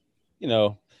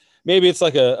 maybe it's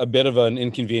like a bit of an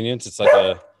inconvenience. It's like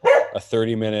a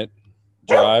 30-minute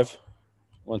drive.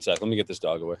 One sec, let me get this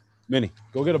dog away. Minnie,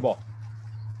 go get a ball.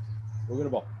 Go get a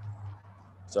ball.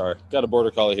 Sorry, got a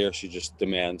border collie here. She just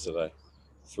demands that I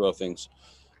throw things.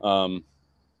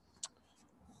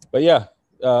 But yeah,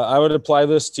 I would apply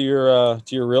this to your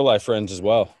real life friends as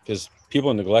well, because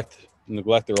people neglect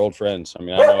their old friends. I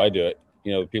mean, I know I do it.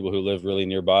 People who live really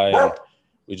nearby, and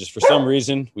we just, for some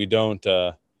reason, we don't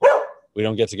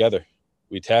get together.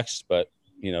 We text, but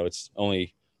it's only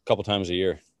a couple times a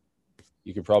year.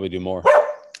 You could probably do more.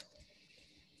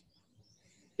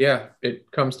 Yeah,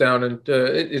 it comes down, and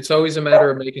it's always a matter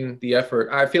of making the effort.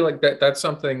 I feel like that's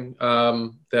something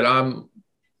that I'm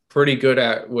pretty good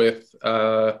at with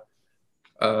like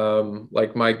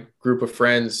my group of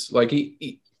friends. Like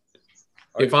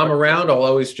if I'm around, I'll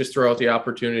always just throw out the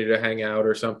opportunity to hang out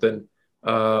or something.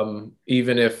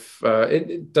 Even if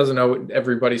it doesn't know,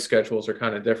 everybody's schedules are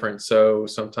kind of different. So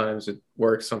sometimes it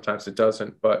works, sometimes it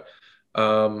doesn't. But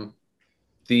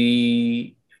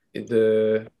the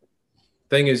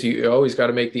thing is, you always got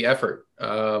to make the effort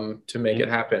to make it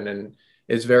happen. And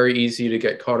it's very easy to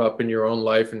get caught up in your own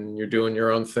life, and you're doing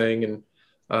your own thing, and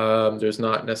there's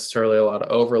not necessarily a lot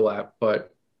of overlap,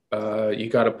 but you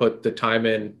got to put the time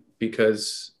in,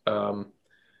 because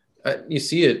you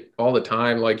see it all the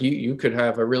time. Like you could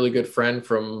have a really good friend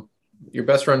your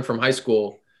best friend from high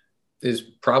school is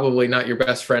probably not your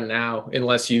best friend now,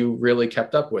 unless you really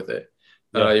kept up with it.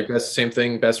 Yeah. Same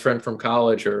thing, best friend from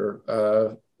college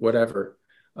or whatever.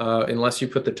 Unless you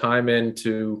put the time in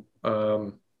to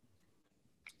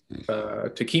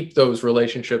keep those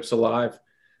relationships alive,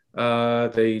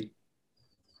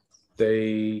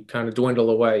 they kind of dwindle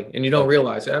away, and you don't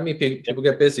realize it. I mean, people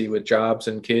get busy with jobs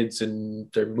and kids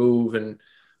and their move and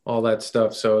all that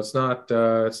stuff. So it's not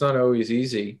always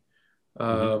easy.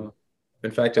 In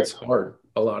fact, it's hard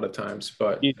a lot of times,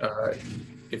 but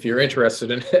if you're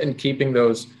interested in keeping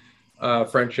those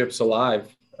friendships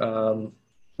alive,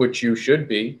 which you should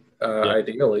be,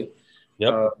 ideally,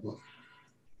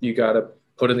 you got to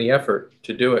put in the effort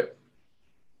to do it.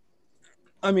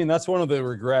 I mean, that's one of the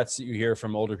regrets that you hear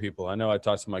from older people. I know I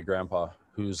talked to my grandpa,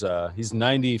 who's he's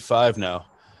 95 now,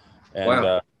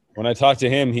 and when I talk to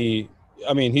him, he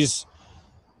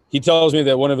tells me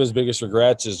that one of his biggest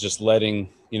regrets is just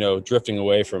drifting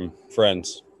away from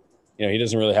friends. He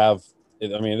doesn't really have.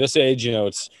 I mean, at this age,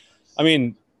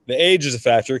 the age is a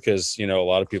factor because a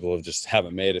lot of people just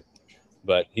haven't made it,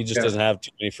 but he just doesn't have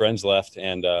too many friends left,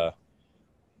 and the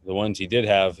ones he did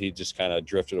have, he just kind of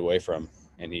drifted away from.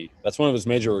 And that's one of his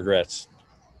major regrets,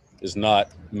 is not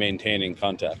maintaining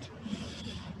contact.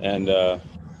 And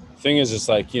thing is, it's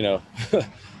like,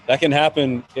 that can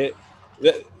happen.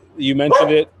 You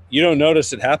mentioned it. You don't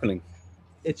notice it happening.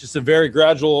 It's just a very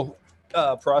gradual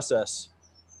process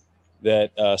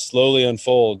that slowly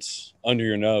unfolds under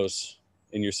your nose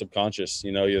in your subconscious.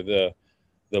 You're the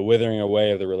withering away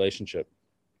of the relationship.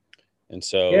 And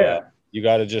so you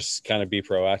got to just kind of be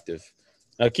proactive.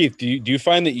 Now, Keith, do you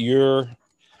find that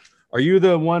are you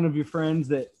the one of your friends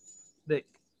that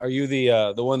are you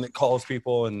the one that calls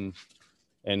people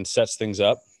and sets things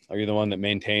up? Are you the one that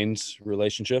maintains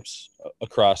relationships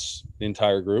across the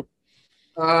entire group?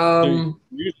 There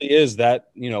usually is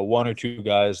that, one or two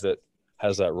guys that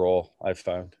has that role, I've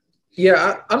found.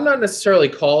 Yeah, I'm not necessarily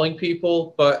calling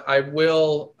people, but I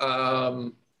will.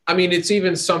 It's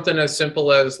even something as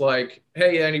simple as like,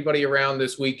 hey, anybody around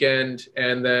this weekend?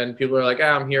 And then people are like,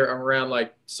 I'm around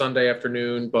like Sunday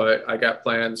afternoon, but I got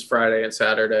plans Friday and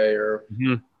Saturday or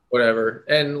whatever.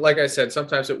 And like I said,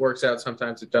 sometimes it works out,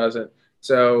 sometimes it doesn't.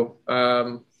 So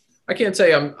I can't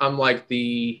say I'm like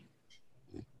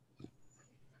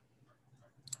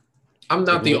I'm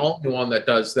not the only one that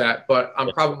does that, but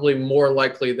I'm probably more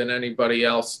likely than anybody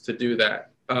else to do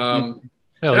that.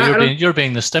 You're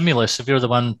being the stimulus. If you're the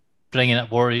one bringing it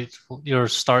forward, you're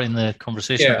starting the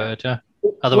conversation about it. Yeah.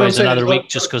 Otherwise, another week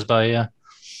just goes by. Yeah.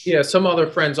 Yeah. Some other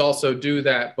friends also do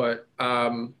that, but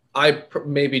I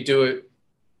maybe do it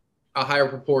a higher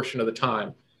proportion of the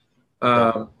time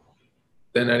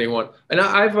than anyone. And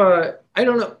I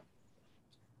don't know.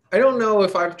 I don't know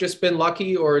if I've just been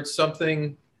lucky or it's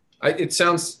something. It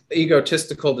sounds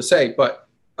egotistical to say, but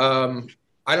I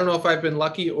don't know if I've been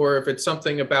lucky or if it's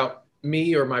something about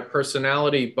me or my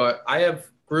personality, but I have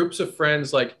groups of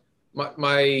friends, like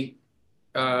my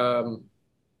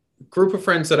group of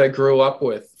friends that I grew up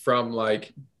with from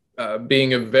like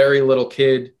being a very little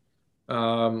kid,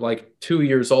 like 2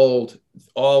 years old,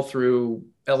 all through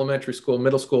elementary school,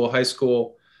 middle school, high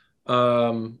school.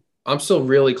 I'm still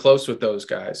really close with those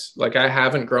guys. Like I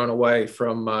haven't grown away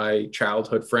from my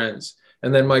childhood friends.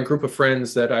 And then my group of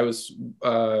friends that I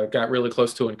got really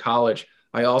close to in college,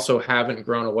 I also haven't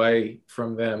grown away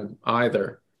from them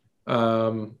either.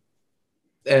 And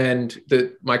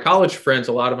my college friends,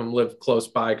 a lot of them live close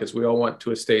by because we all went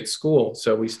to a state school.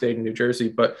 So we stayed in New Jersey.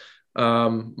 But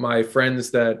my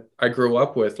friends that I grew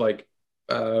up with, like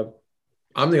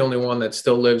I'm the only one that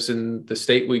still lives in the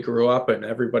state we grew up in.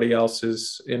 Everybody else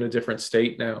is in a different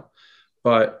state now.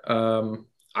 But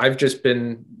I've just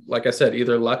been, like I said,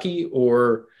 either lucky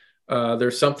or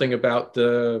there's something about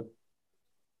the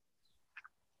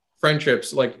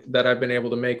friendships like that I've been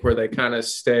able to make where they kind of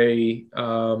stay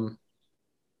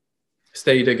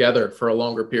together for a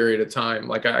longer period of time.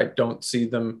 Like I don't see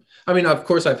them. I mean, of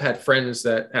course, I've had friends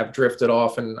that have drifted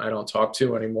off and I don't talk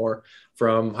to anymore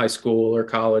from high school or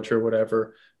college or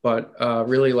whatever. But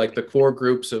really, like the core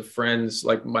groups of friends,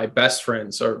 like my best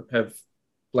friends, have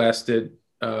lasted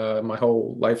my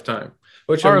whole lifetime.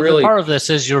 Which part of this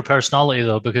is your personality,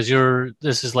 though, because you're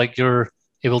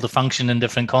able to function in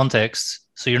different contexts.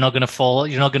 So you're not going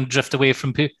to drift away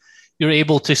from people. You're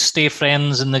able to stay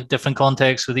friends in the different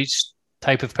contexts with each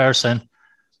type of person.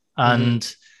 And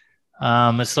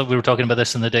it's like we were talking about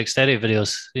this in the dexterity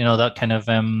videos, that kind of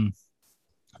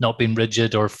not being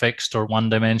rigid or fixed or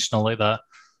one-dimensional like that.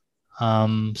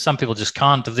 Some people just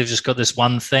can't. If they've just got this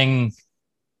one thing,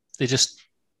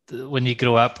 when you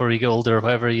grow up or you get older or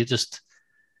whatever,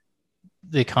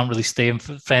 they can't really stay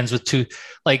friends with two.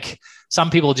 Like some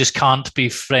people just can't be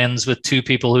friends with two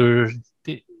people who are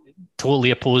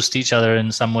totally opposed to each other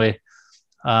in some way.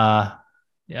 I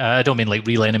don't mean like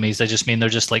real enemies. I just mean they're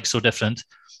just like so different.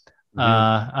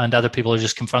 And other people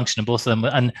just can function in both of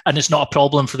them. And it's not a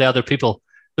problem for the other people.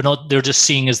 They're just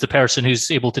seen as the person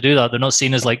who's able to do that. They're not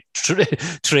seen as like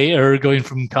traitor going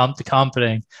from camp to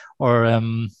camping. Or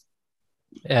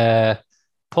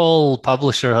Paul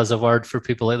Publisher has a word for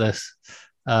people like this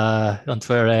on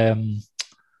Twitter.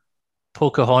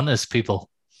 Pocahontas people.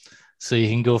 So you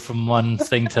can go from one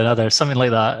thing to another, something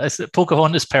like that. It's a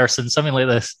Pocahontas person, something like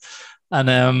this.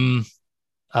 And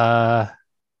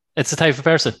it's a type of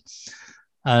person.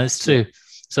 It's true.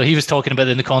 So he was talking about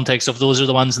it in the context of those are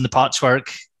the ones in the patchwork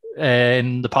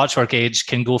age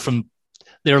can go from,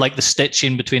 they're like the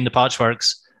stitching between the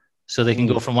patchworks. So they can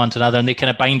go from one to another and they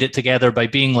kind of bind it together by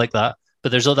being like that.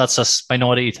 But that's a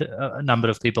minority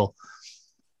number of people.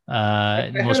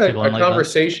 Most people aren't like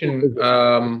conversation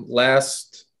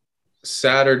last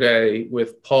Saturday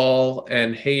with Paul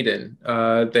and Hayden.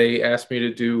 They asked me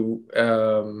to do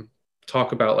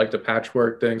talk about like the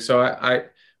patchwork thing. So I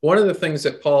one of the things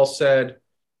that Paul said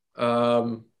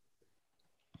about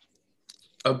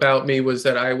me was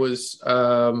that I was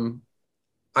I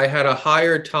had a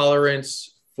higher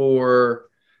tolerance for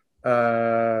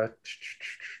I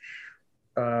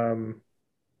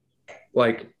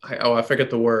forget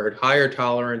the word, higher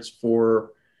tolerance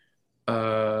for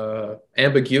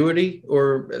ambiguity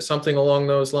or something along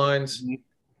those lines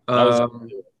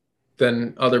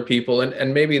than other people.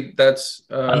 And maybe that's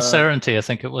uncertainty, I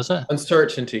think it was it.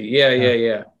 Uncertainty.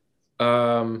 Yeah.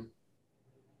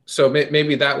 So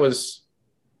maybe that was,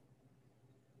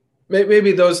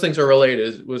 maybe those things are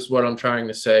related was what I'm trying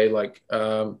to say. Like,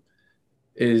 I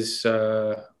don't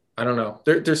know.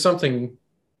 There's something,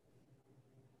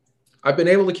 I've been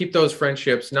able to keep those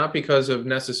friendships, not because of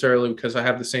necessarily because I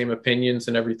have the same opinions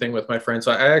and everything with my friends.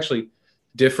 I actually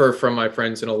differ from my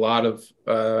friends in a lot of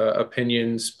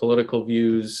opinions, political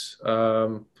views,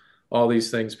 all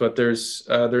these things. But there's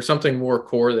something more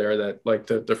core there that like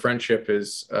the friendship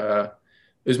is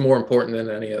more important than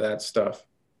any of that stuff.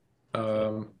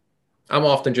 I'm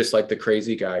often just like the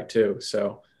crazy guy too.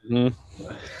 So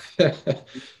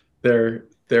they're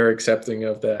accepting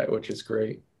of that, which is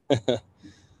great.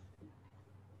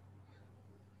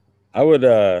 I would,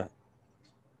 to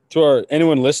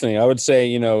anyone listening, I would say,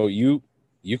 you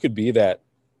could be that,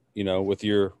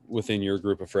 within your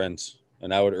group of friends,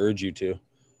 and I would urge you to,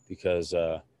 because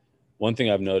one thing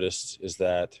I've noticed is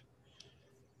that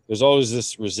there's always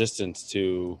this resistance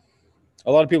to,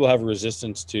 a lot of people have a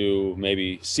resistance to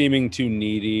maybe seeming too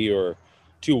needy or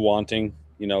too wanting,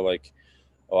 like,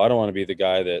 oh, I don't want to be the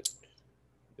guy that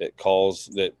calls,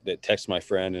 that texts my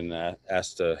friend and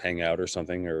asks to hang out or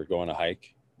something or go on a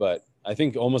hike. But I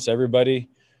think almost everybody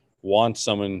wants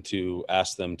someone to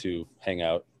ask them to hang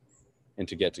out and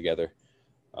to get together.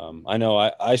 I know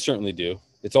I certainly do.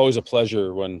 It's always a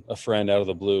pleasure when a friend out of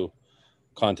the blue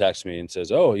contacts me and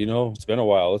says, oh, it's been a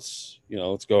while. Let's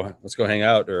go hang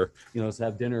out, or, let's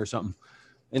have dinner or something.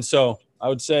 And so I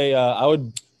would say, I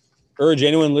would urge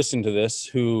anyone listening to this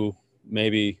who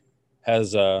maybe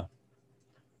has, I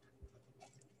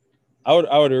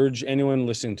would urge anyone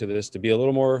listening to this to be a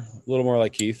little more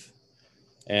like Keith,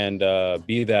 and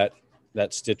be that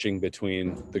stitching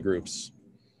between the groups.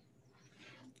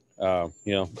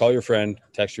 Call your friend,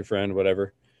 text your friend,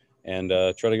 whatever, and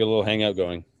try to get a little hangout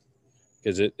going,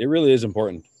 because it really is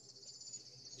important.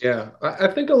 Yeah, I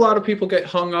think a lot of people get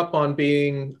hung up on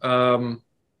being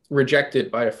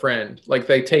rejected by a friend. Like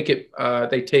they take it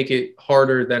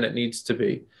harder than it needs to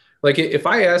be. Like if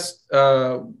I asked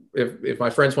if my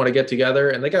friends want to get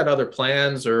together and they got other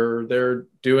plans or they're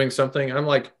doing something, I'm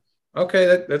like,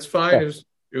 okay, that's fine. Yeah.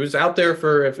 It was out there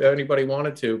for if anybody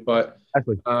wanted to, but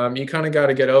exactly. You kind of got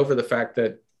to get over the fact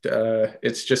that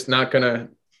it's just you're not gonna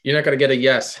get a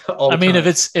yes all the time.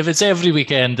 If it's every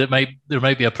weekend, there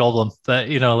might be a problem. But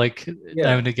now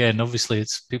and again, obviously,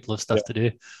 it's people have stuff to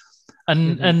do,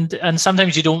 and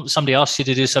sometimes somebody asks you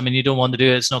to do something you don't want to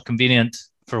do. It's not convenient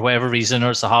for whatever reason,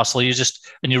 or it's a hassle.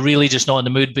 And you're really just not in the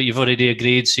mood, but you've already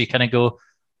agreed. So you kind of go.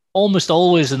 Almost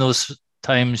always in those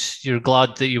times, you're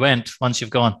glad that you went once you've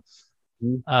gone.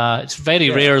 It's very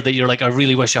rare that you're like, I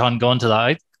really wish I hadn't gone to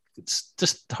that. It's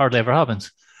just hardly ever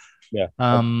happens. Yeah.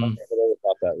 I've never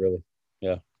thought that, really.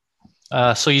 Yeah.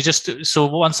 So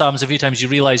once that happens a few times, you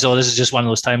realize, oh, this is just one of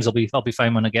those times. I'll be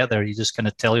fine when I get there. You just kind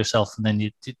of tell yourself, and then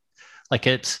you like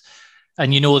it,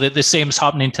 and that the same is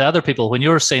happening to other people. When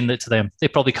you're saying that to them, they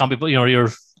probably can't be. But you're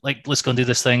like, let's go and do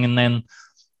this thing, and then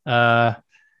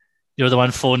you're the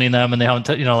one phoning them, and they haven't,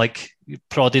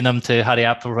 prodding them to hurry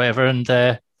up or whatever, and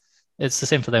it's the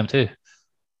same for them too.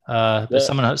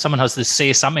 Someone has to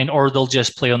say something, or they'll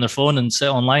just play on their phone and sit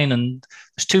online, and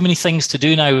there's too many things to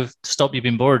do now to stop you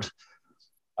being bored.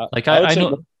 I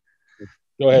know.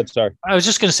 Go ahead. Sorry. I was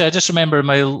just going to say, I just remember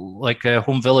my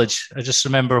home village. I just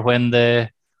remember when the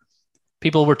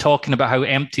people were talking about how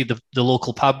empty the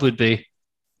local pub would be.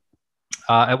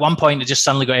 At one point, it just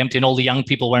suddenly got empty, and all the young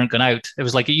people weren't going out. It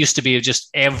was like it used to be just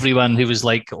everyone who was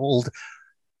like old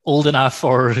enough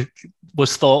or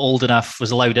was thought old enough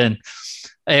was allowed in.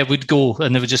 would go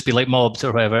and they would just be like mobbed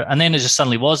or whatever. And then it just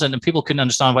suddenly wasn't, and people couldn't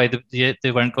understand why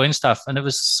they weren't going stuff. And it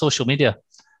was social media.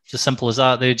 It's as simple as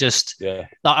that. They just, that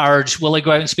urge, will I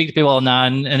go out and speak to people? Nah,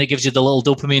 and it gives you the little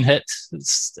dopamine hit.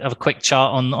 It's have a quick chat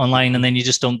online, and then you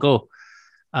just don't go.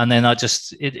 And then that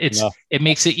just, it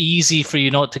makes it easy for you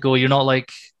not to go. You're not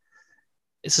like,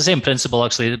 it's the same principle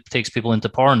actually that takes people into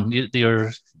porn. It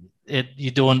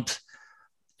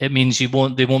means they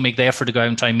won't make the effort to go out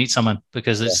and try and meet someone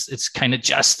because it's kind of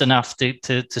just enough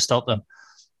to stop them.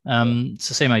 It's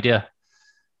the same idea.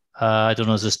 I don't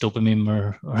know, is this dopamine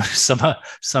or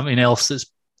something else that's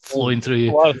flowing through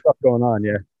you? A lot of stuff going on,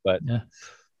 but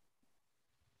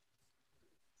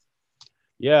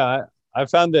I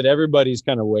found that everybody's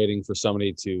kind of waiting for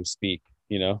somebody to speak,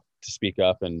 to speak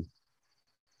up and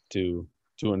to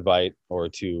invite or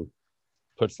to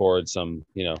put forward some,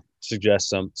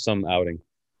 suggest some outing.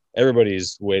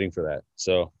 Everybody's waiting for that.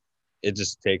 So it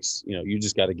just takes, you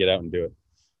just got to get out and do it.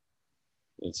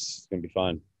 It's going to be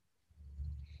fun.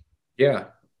 Yeah.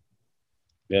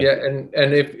 And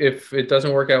if it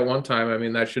doesn't work out one time, I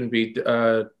mean, that shouldn't be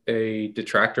a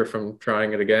detractor from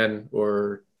trying it again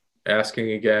or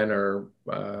asking again, or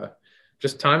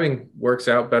just timing works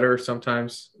out better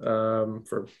sometimes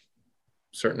for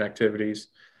certain activities.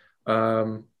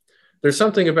 There's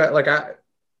something about like,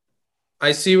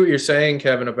 I see what you're saying,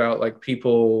 Kevin, about like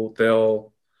people,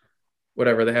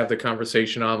 they have the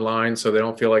conversation online, so they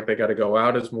don't feel like they got to go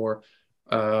out as more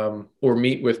or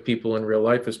meet with people in real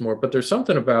life as more. But there's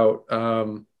something about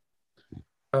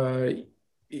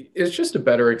it's just a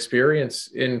better experience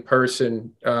in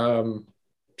person.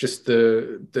 Just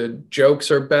the jokes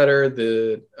are better,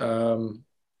 the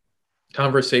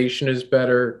conversation is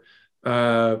better.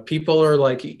 People are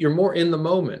like, you're more in the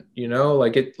moment,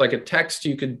 like a text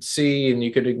you could see and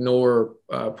you could ignore,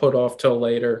 put off till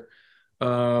later.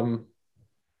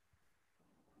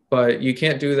 But you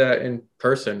can't do that in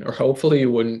person, or hopefully you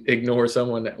wouldn't ignore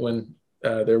someone when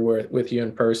they're with you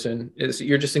in person.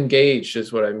 You're just engaged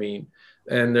is what I mean.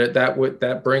 And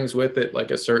that brings with it like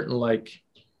a certain like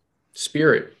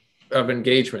spirit of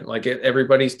engagement, like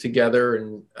everybody's together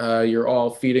and you're all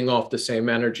feeding off the same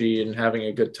energy and having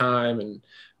a good time, and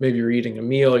maybe you're eating a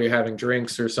meal, you're having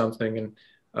drinks or something, and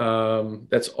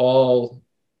that's all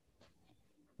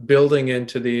building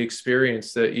into the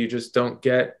experience that you just don't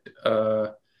get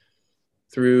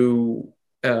through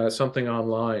something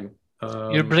online.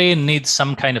 Your brain needs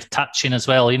some kind of touching as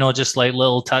well, just like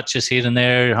little touches here and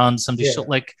there, your hand, somebody's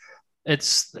like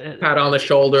it's pat on the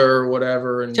shoulder or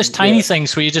whatever, and just tiny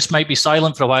things where you just might be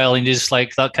silent for a while and you just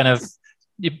like that kind of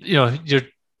you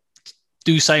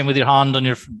do something with your hand on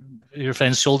your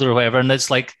friend's shoulder or whatever, and it's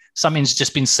like something's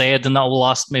just been said and that will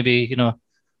last maybe 30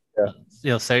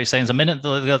 seconds, a minute.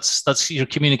 That's you're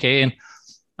communicating,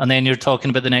 and then you're talking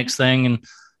about the next thing,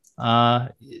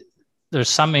 and there's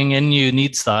something in you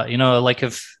needs that, like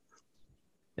if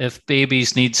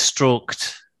babies need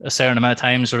stroked a certain amount of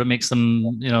times, or it makes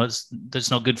them,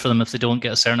 it's not good for them if they don't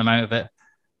get a certain amount of it.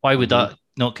 Why would that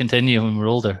not continue when we're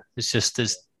older?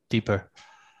 It's deeper.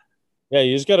 Yeah,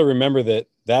 you just got to remember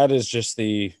that is just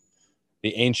the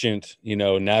ancient,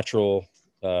 natural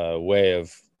way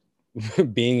of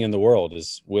being in the world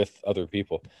is with other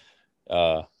people.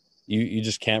 You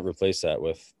just can't replace that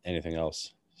with anything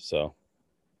else. So,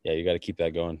 yeah, you got to keep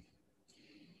that going.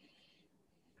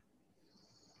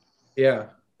 Yeah.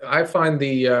 I find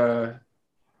it's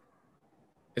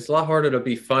a lot harder to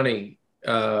be funny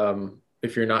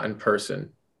if you're not in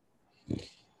person.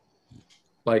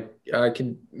 Like I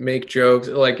can make jokes.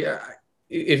 Like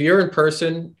if you're in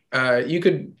person, you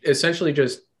could essentially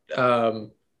just have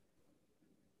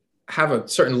a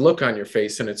certain look on your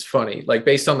face, and it's funny. Like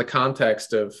based on the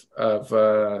context of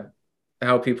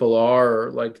how people are.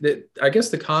 Like I guess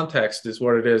the context is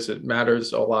what it is. It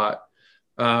matters a lot.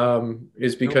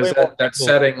 Is because that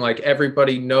setting, like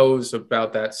everybody knows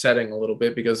about that setting a little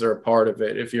bit because they're a part of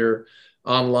it. If you're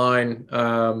online,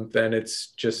 then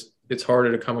it's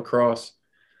harder to come across.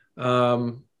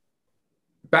 I'm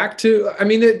driving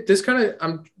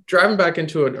back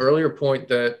into an earlier point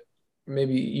that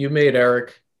maybe you made,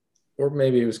 Eric, or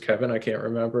maybe it was Kevin, I can't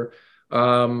remember.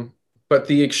 But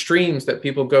the extremes that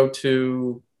people go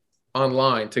to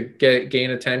online to gain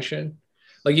attention.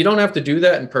 Like you don't have to do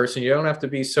that in person. You don't have to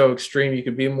be so extreme. You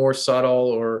could be more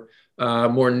subtle or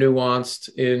more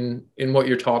nuanced in what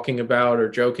you're talking about or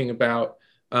joking about,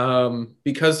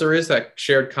 because there is that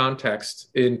shared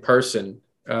context in person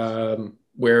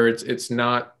where it's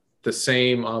not the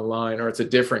same online, or it's a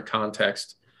different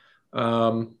context.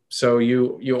 So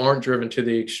you aren't driven to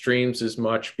the extremes as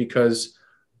much because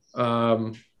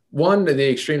one, the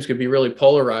extremes could be really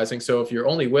polarizing. So if you're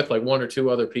only with like one or two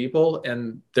other people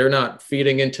and they're not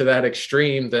feeding into that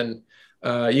extreme, then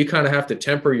you kind of have to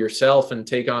temper yourself and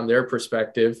take on their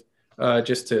perspective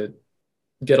just to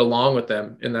get along with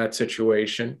them in that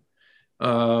situation.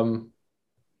 And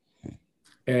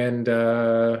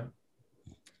I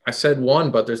said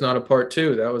one, but there's not a part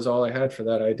two. That was all I had for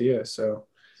that idea. So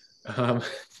I'm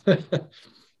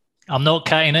not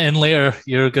cutting it in later.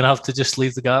 You're going to have to just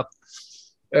leave the gap.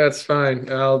 That's fine.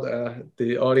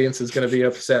 The audience is going to be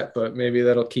upset, but maybe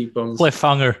that'll keep them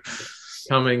cliffhanger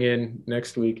coming in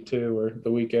next week too, or the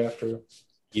week after.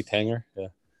 Keith Hanger. Yeah.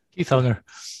 Keith Hanger.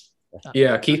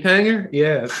 Yeah. Keith Hanger.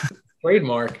 Yeah.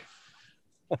 Trademark.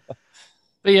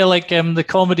 But yeah, like the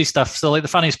comedy stuff. So like the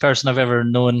funniest person I've ever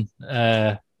known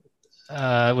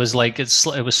was like,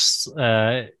 it was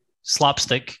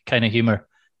slapstick kind of humor.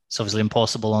 It's obviously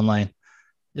impossible online.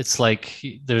 It's like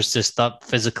there's just that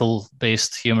physical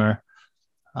based humor.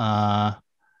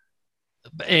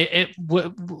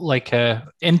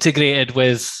 Integrated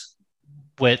with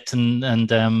wit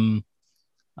and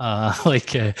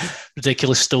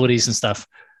ridiculous stories and stuff.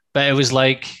 But it was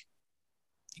like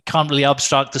you can't really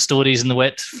abstract the stories and the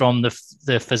wit from the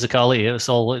physicality.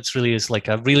 It's really is like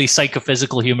a really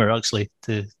psychophysical humor actually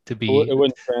to be. It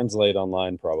wouldn't translate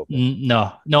online probably.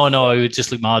 No. It would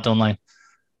just look mad online.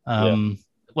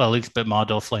 Well, it looks a bit mad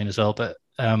offline as well, but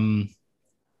and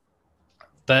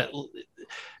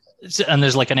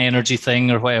there's like an energy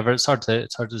thing or whatever. It's hard to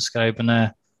describe.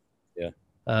 And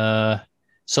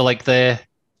so like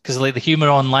because like the humor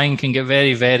online can get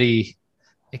very, very.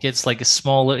 It gets like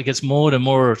it gets more and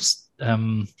more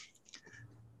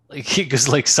like it goes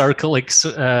like circle, like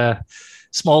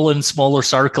smaller and smaller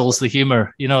circles. The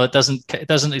humor,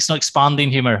 it's not expanding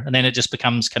humor, and then it just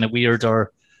becomes kind of weird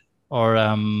or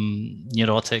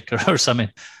neurotic or something.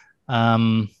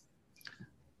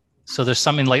 So there's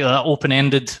something like that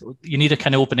open-ended. You need a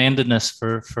kind of open-endedness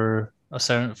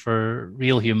for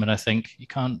real humor. I think you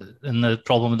can't. And the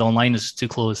problem with online is it's too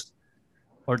closed,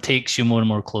 or it takes you more and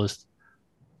more closed.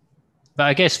 But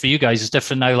I guess for you guys, it's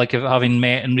different now. Like having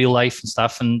met in real life and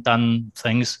stuff and done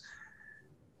things,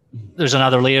 there's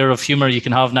another layer of humor you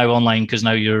can have now online because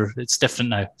now it's different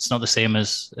now. It's not the same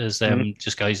as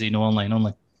just guys that you know online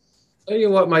only. Tell you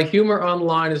what, my humor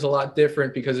online is a lot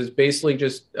different because it's basically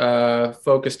just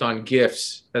focused on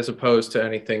GIFs as opposed to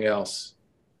anything else.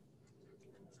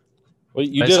 Well,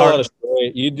 you did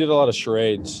a lot of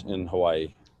charades in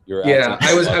Hawaii.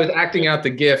 I was acting out the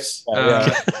GIFs.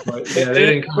 But they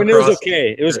didn't come across. It was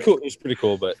okay. It was cool. It was pretty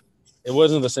cool, but it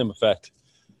wasn't the same effect.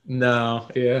 No,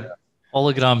 yeah.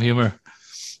 Hologram humor.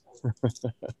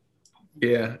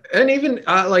 Yeah, and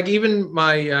even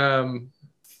my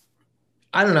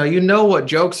I don't know, what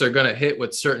jokes are going to hit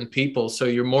with certain people. So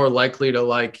you're more likely to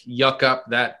like yuck up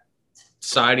that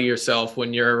side of yourself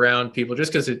when you're around people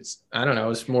just because it's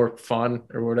more fun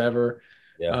or whatever.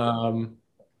 Yeah.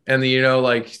 And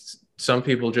like some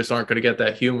people just aren't going to get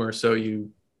that humor. So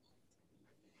you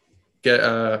get,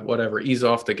 ease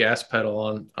off the gas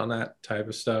pedal on that type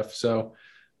of stuff. So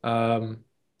I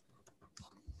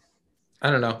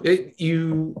don't know.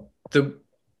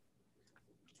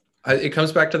 It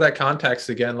comes back to that context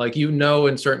again. Like,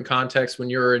 in certain contexts when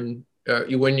you're in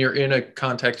a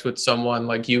context with someone,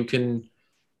 like you can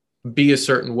be a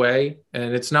certain way,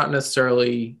 and it's not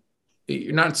necessarily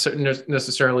you're not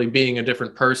necessarily being a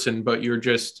different person, but you're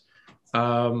just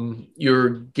you're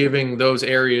giving those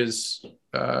areas,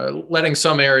 letting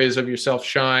some areas of yourself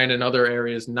shine and other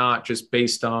areas not, just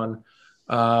based on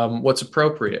what's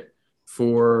appropriate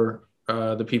for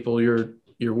the people you're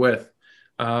with.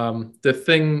 The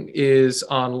thing is,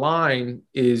 online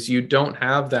is you don't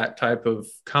have that type of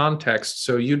context.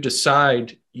 So you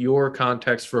decide your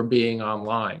context for being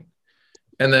online,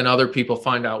 and then other people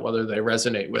find out whether they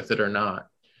resonate with it or not.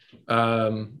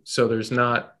 So there's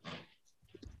not,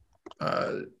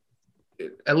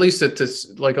 at least it's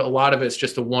like a lot of it's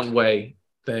just a one-way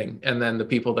thing. And then the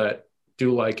people that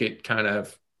do like it kind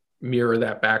of mirror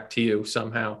that back to you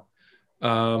somehow.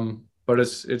 But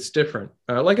it's different.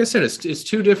 Like I said, it's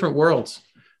two different worlds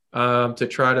to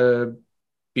try to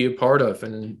be a part of,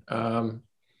 and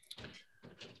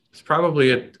it's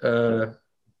probably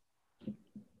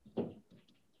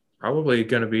probably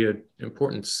going to be an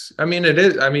importance. I mean, it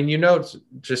is. I mean, it's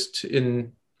just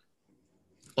in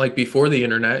like before the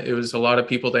internet, it was a lot of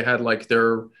people. They had like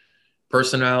their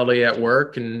personality at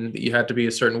work, and you had to be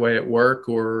a certain way at work,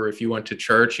 or if you went to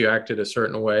church, you acted a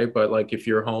certain way. But like if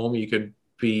you're home, you could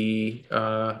be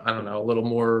a little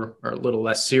more or a little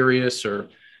less serious, or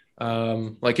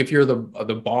like if you're the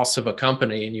boss of a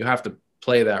company and you have to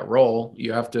play that role.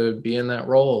 You have to be in that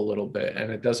role a little bit.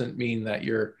 And it doesn't mean that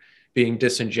you're being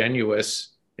disingenuous.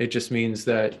 It just means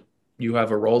that you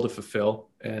have a role to fulfill.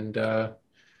 And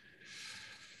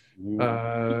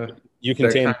you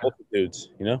contain kind of, multitudes,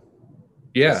 you know?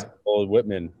 Yeah. That's the old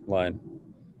Whitman line.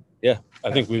 Yeah.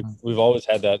 I think we've always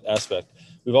had that aspect.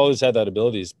 We've always had that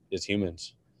ability as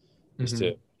humans, is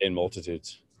to in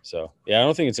multitudes. So yeah, I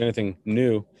don't think it's anything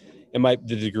new. The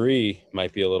degree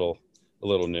might be a little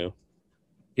new.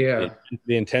 Yeah.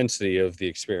 The intensity of the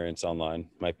experience online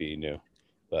might be new,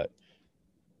 but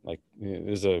like,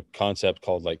 there's a concept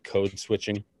called like code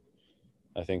switching.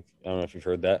 I don't know if you've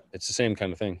heard that. It's the same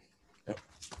kind of thing.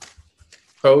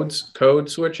 Code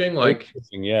switching, like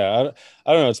yeah.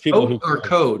 I don't know. It's people who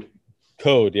code.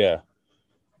 Yeah.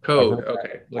 Code.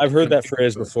 Okay. I've heard that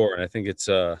phrase before, and I think it's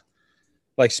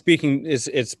like speaking.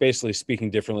 It's basically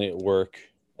speaking differently at work,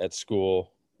 at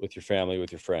school, with your family,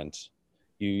 with your friends.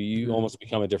 You almost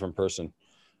become a different person.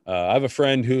 I have a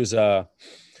friend who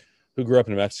grew up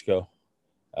in Mexico.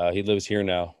 He lives here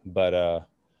now, but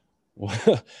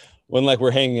when like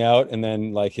we're hanging out, and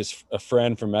then like a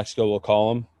friend from Mexico will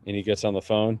call him, and he gets on the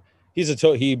phone,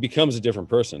 he becomes a different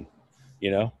person,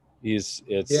 you know.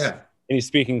 And he's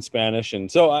speaking Spanish,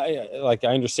 and so I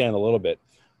understand a little bit,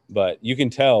 but you can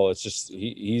tell it's just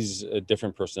he's a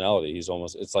different personality. It's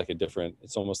almost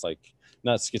like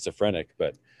not schizophrenic,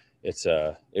 but it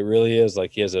really is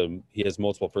like he has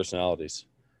multiple personalities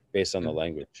based on the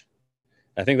language.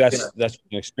 I think that's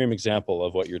an extreme example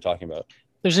of what you're talking about.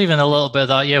 There's even a little bit of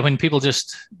that, yeah, when people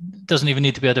doesn't even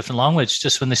need to be a different language,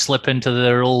 just when they slip into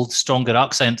their old, stronger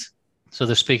accent. So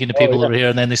they're speaking to people over here,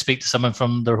 and then they speak to someone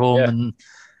from their home,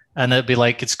 and it'd be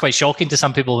like, it's quite shocking to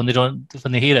some people when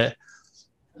they hear it.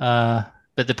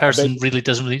 But the person really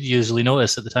doesn't usually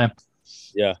notice at the time.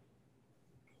 Yeah.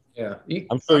 Yeah.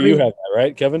 I'm sure you have that,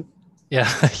 right, Kevin? Yeah.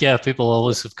 Yeah. People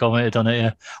always have commented on it.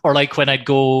 Yeah. Or like when I'd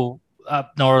go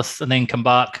up north and then come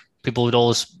back, people would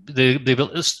always,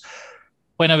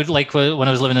 when I was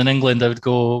living in England, I would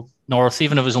go north,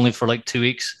 even if it was only for like 2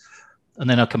 weeks. And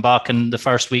then I'd come back, and the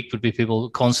first week would be people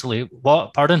constantly,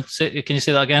 what? Pardon? Can you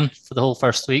say that again? For the whole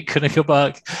first week, when I go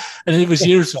back? And it was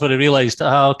years before I realised,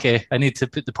 okay, I need to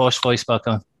put the posh voice back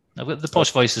on. I've got the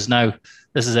posh voices now.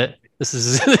 This is it. This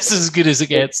is as good as it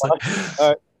gets.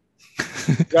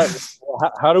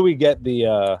 How do we get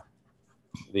the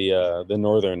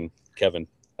northern Kevin?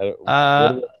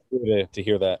 To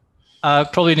hear that? I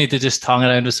probably need to just hang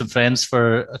around with some friends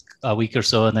for a week or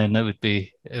so, and then it would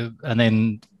be, and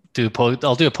then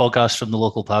I'll do a podcast from the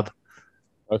local pub.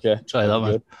 Okay, try that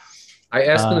one. I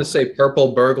asked them to say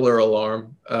 "purple burglar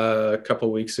alarm" a couple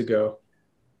of weeks ago.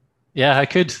 Yeah, I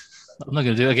could. I'm not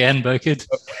going to do it again, but I could.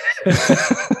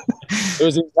 It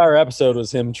was the entire episode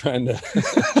was him trying to.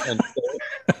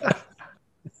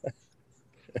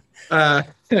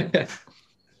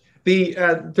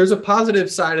 There's a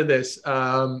positive side of this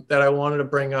that I wanted to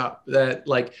bring up, that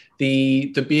like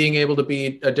the being able to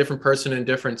be a different person in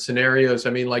different scenarios. I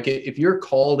mean, like if you're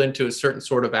called into a certain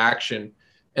sort of action,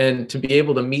 and to be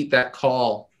able to meet that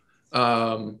call,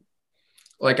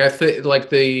 like I think like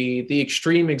the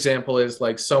extreme example is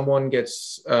like someone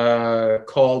gets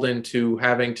called into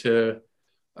having to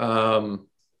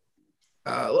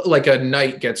like a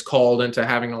knight gets called into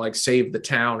having to like save the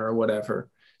town or whatever.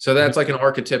 So that's like an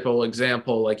archetypal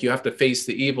example. Like you have to face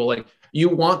the evil. Like you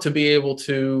want to be able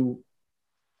to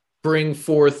bring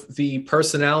forth the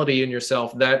personality in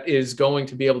yourself that is going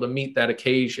to be able to meet that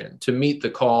occasion, to meet the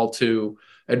call to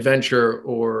adventure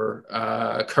or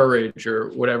courage or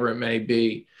whatever it may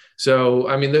be. So,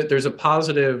 I mean, there's a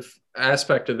positive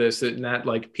aspect of this, in that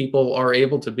like people are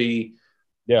able to be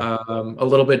a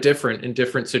little bit different in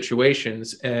different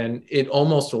situations, and it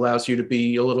almost allows you to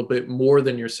be a little bit more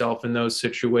than yourself in those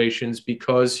situations,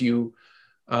 because you've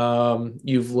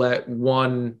let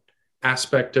one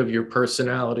aspect of your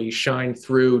personality shine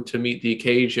through to meet the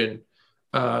occasion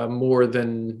more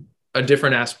than a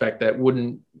different aspect that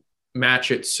wouldn't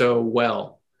match it so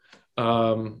well.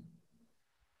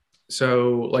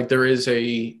 So like there is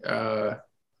I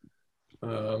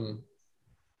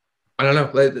don't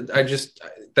know.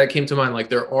 That came to mind. Like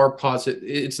there are positive.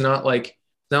 It's not like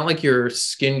you're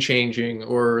skin changing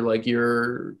or like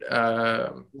you're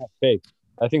fake.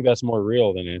 I think that's more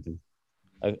real than anything.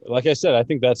 Like I said, I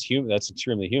think that's human. That's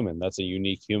extremely human. That's a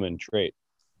unique human trait,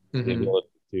 the ability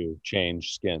to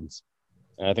change skins.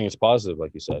 And I think it's positive,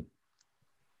 like you said,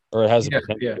 or it has the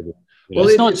potential. Yeah. To be, well,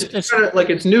 it's kind of like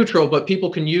it's neutral, but people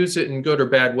can use it in good or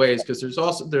bad ways, because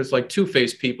there's like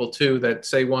two-faced people too that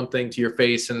say one thing to your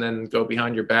face and then go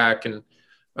behind your back, and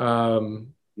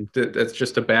that's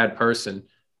just a bad person.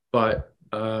 But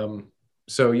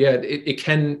So yeah,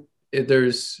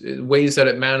 there's ways that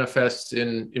it manifests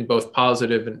in both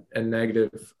positive and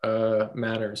negative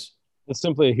manners. It's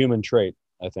simply a human trait,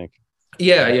 I think.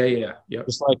 Yeah. Yep.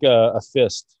 Just like a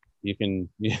fist, you can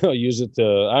use it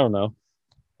to, I don't know,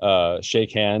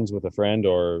 shake hands with a friend,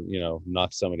 or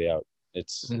knock somebody out.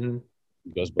 It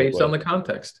goes both Based ways. on the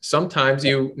context. Sometimes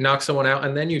you knock someone out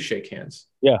and then you shake hands.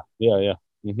 Yeah.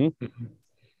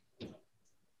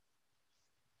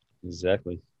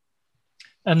 Exactly.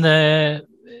 Mm-hmm. And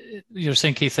you're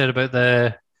saying, Keith, there about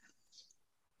the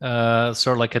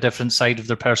sort of like a different side of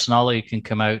their personality can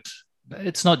come out.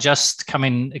 It's not just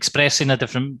expressing a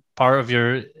different part of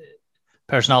your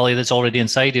personality that's already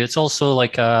inside you. It's also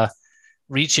like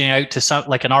reaching out to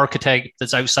like an archetype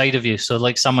that's outside of you. So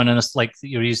like someone like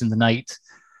you're using the knight,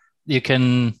 you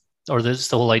can, or there's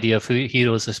the whole idea of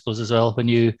heroes, I suppose, as well.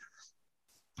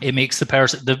 It makes the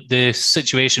person, the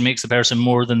situation makes the person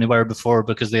more than they were before,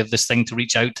 because they have this thing to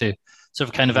reach out to. So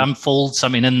it kind of unfolds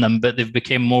something in them, but they've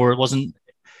become more,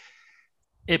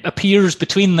 it appears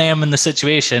between them and the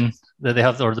situation that they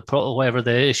have, or whatever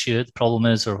the issue, the problem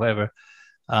is, or whatever,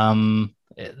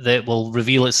 that will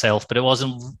reveal itself. But it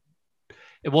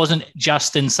wasn't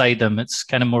just inside them. It's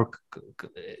kind of more,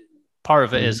 part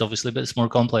of it is obviously, but it's more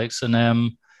complex.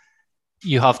 And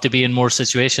you have to be in more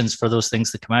situations for those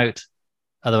things to come out.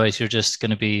 Otherwise, you're just going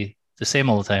to be the same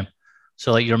all the time.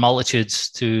 So like your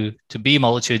multitudes, to be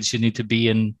multitudes, you need to be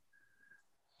in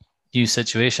new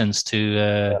situations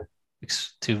to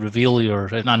reveal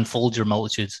and unfold your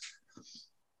multitudes.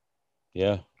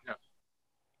 Yeah.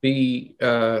 I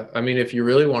mean, if you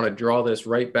really want to draw this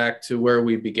right back to where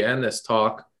we began this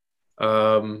talk,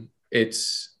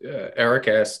 it's Eric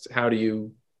asked, how do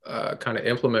you kind of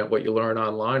implement what you learn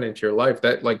online into your life?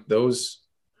 That like those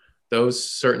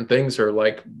certain things are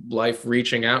like life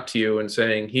reaching out to you and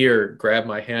saying, here, grab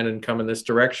my hand and come in this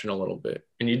direction a little bit.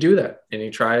 And you do that and you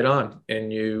try it on,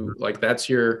 and you like, that's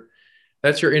your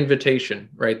invitation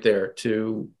right there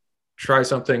to try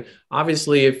something.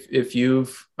 Obviously, if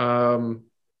you've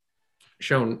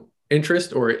shown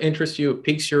interest, or it interests you, it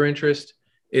piques your interest,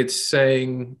 it's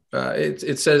saying,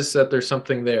 it says that there's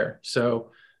something there.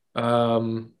 So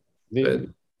the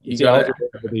algorithm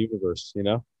of the universe,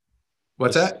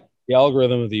 What's that? The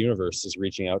algorithm of the universe is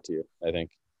reaching out to you, I think.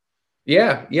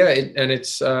 Yeah. And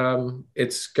it's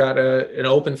got an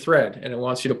open thread, and it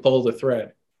wants you to pull the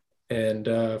thread and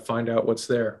find out what's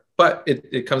there. But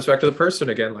it comes back to the person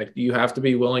again. Like, you have to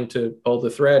be willing to pull the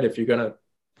thread if you're going to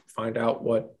find out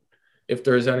if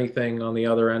there's anything on the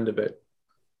other end of it.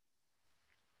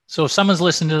 So if someone's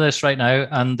listening to this right now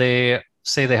and they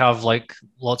say they have like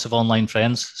lots of online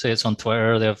friends, say it's on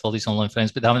Twitter, they have all these online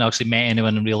friends, but they haven't actually met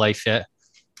anyone in real life yet.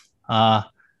 How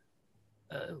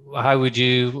would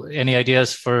any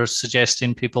ideas for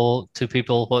suggesting to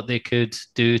people what they could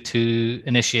do to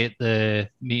initiate the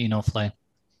meeting offline?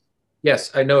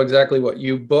 Yes, I know exactly what.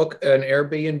 You book an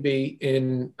Airbnb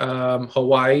in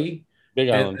Hawaii, Big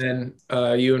Island,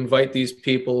 and you invite these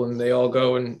people, and they all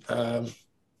go and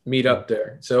meet up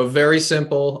there. So very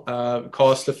simple,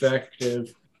 cost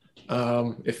effective,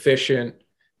 efficient.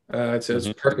 It's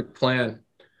a perfect plan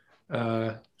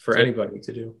for anybody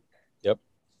to do. Yep.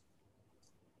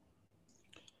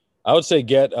 I would say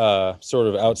get sort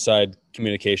of outside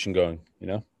communication going,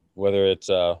 whether it's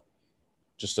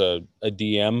just a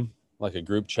DM, like a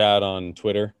group chat on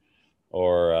Twitter,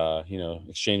 or,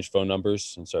 exchange phone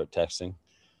numbers and start texting,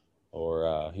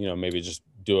 or, maybe just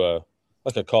do a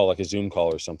call, like a Zoom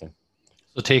call or something.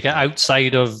 So take it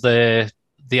outside of the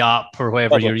app or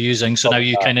whatever you're using. So now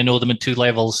you kind of know them in two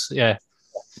levels. Yeah.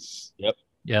 Yep.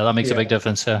 Yeah, that makes a big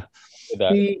difference. Yeah.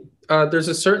 There's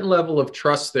a certain level of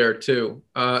trust there too,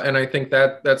 and I think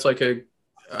that's like a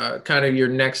kind of your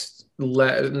next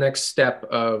step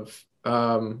of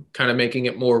kind of making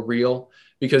it more real,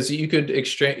 because you could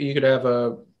have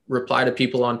a reply to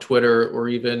people on Twitter, or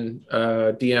even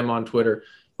DM on Twitter.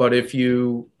 But if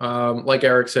you, like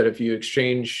Eric said, if you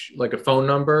exchange like a phone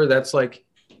number, that's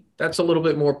a little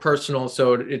bit more personal.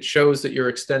 So it shows that you're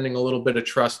extending a little bit of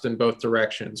trust in both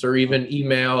directions. Or even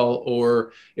email,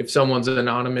 or if someone's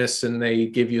anonymous and they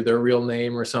give you their real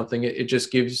name or something, it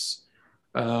just gives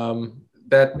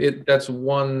that's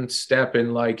one step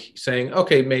in like saying,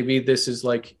 okay, maybe this is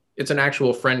like, it's an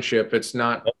actual friendship. It's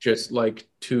not just like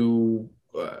two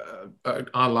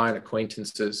online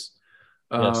acquaintances.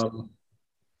 Yes.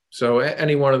 So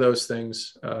any one of those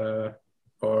things are,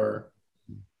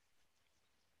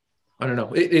 I don't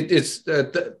know. It's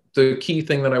the key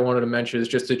thing that I wanted to mention is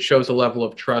just, it shows a level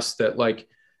of trust that like,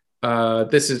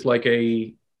 this is like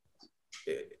it's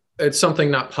something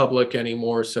not public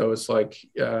anymore. So it's like,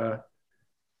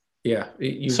 Yeah.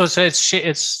 So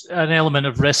it's an element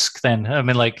of risk then. I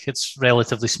mean, like it's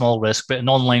relatively small risk, but in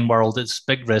online world, it's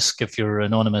big risk if you're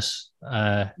anonymous.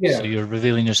 So you're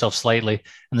revealing yourself slightly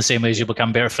in the same way as you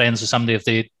become better friends with somebody if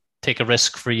they take a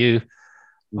risk for you,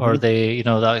 or they, you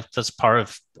know, that's part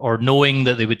of, or knowing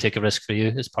that they would take a risk for you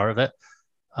is part of it.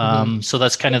 So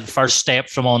that's kind of the first step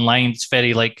from online. It's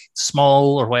very like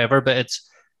small or whatever, but it's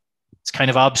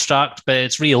kind of abstract, but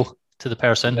it's real to the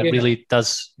person. It really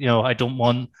does, you know,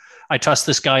 I trust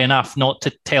this guy enough not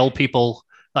to tell people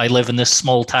I live in this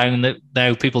small town that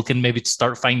now people can maybe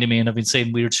start finding me and I've been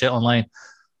saying weird shit online.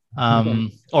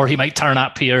 Or he might turn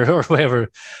up here or whatever.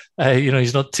 You know,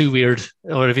 he's not too weird.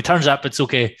 Or if he turns up, it's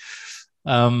okay.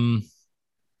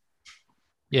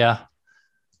 Yeah.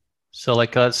 So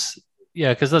like because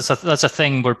that's a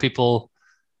thing where people,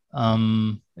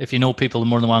 if you know people in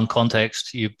more than one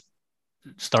context, you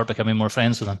start becoming more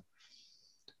friends with them.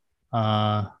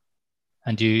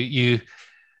 And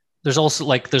there's also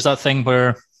like there's that thing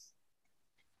where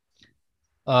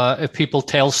if people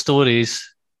tell stories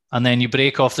and then you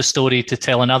break off the story to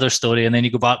tell another story and then you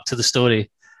go back to the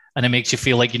story and it makes you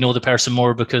feel like you know the person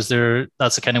more because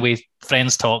that's the kind of way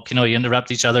friends talk. You know, you interrupt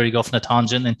each other, you go off on a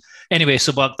tangent, and anyway,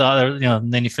 so back that, you know,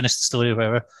 and then you finish the story or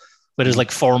whatever. Whereas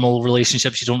like formal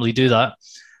relationships, you don't really do that.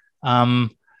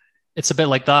 It's a bit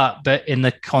like that, but in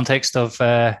the context of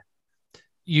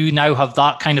you now have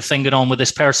that kind of thing going on with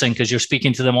this person because you're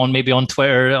speaking to them on maybe on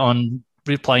Twitter, on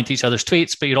replying to each other's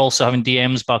tweets, but you're also having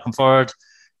DMs back and forward.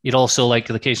 You'd also like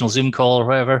the occasional Zoom call or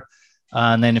whatever.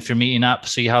 And then if you're meeting up,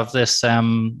 so you have this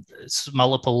it's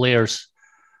multiple layers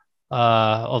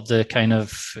of the kind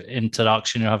of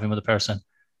interaction you're having with the person.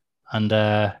 And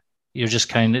you're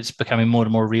just it's becoming more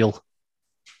and more real,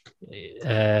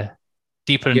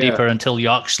 deeper and deeper until it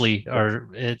actually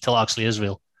is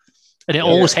real. And it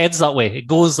always heads that way. It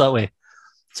goes that way.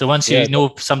 So once you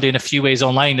know somebody in a few ways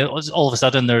online, all of a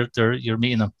sudden you're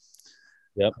meeting them.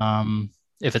 Yep.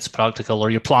 If it's practical or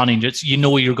you're planning, you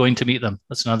know you're going to meet them.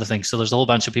 That's another thing. So there's a whole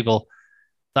bunch of people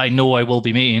that I know I will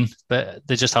be meeting, but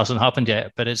it just hasn't happened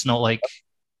yet. But it's not like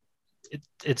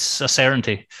it's a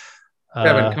certainty.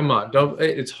 Kevin, come on!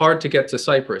 It's hard to get to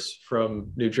Cyprus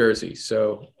from New Jersey,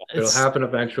 so it'll happen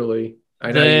eventually.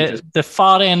 I know the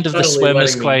far end of the swim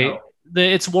is quite.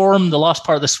 It's warm. The last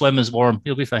part of the swim is warm.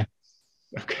 You'll be fine.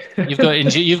 Okay.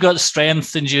 You've got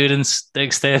strength, endurance,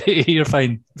 dexterity. You're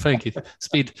fine. Thank you.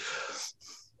 Speed.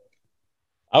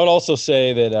 I would also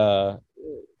say that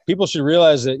people should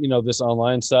realize that, you know, this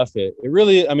online stuff, it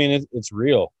really, I mean, it's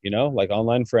real, you know, like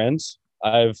online friends.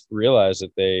 I've realized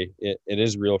that it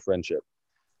is real friendship.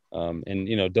 And,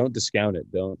 you know, don't discount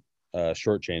it. Don't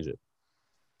shortchange it.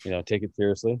 You know, take it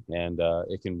seriously, and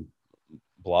it can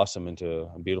blossom into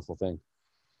a beautiful thing.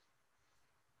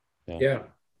 Yeah.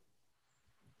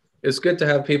 It's good to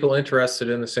have people interested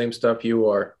in the same stuff you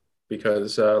are,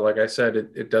 because like I said,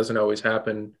 it doesn't always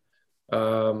happen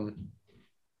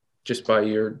just by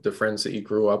the friends that you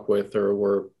grew up with or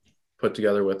were put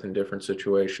together with in different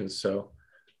situations. So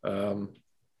I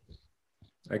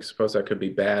suppose that could be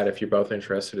bad if you're both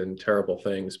interested in terrible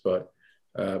things, but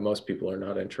most people are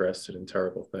not interested in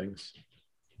terrible things.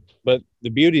 But the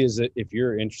beauty is that if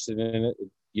you're interested in it,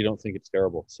 you don't think it's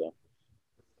terrible. So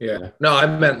yeah. No, I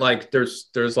meant like there's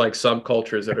like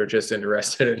subcultures that are just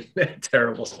interested in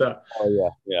terrible stuff.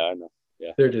 Oh yeah, I know.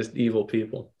 Yeah, they're just evil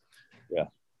people. Yeah.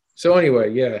 So anyway,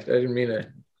 I didn't mean to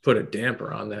put a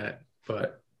damper on that,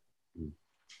 but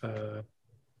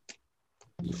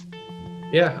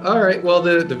yeah. All right. Well,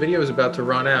 the video is about to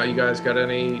run out. You guys got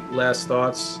any last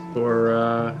thoughts,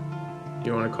 or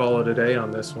you want to call it a day on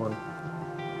this one?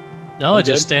 No,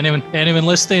 just anyone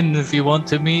listening, if you want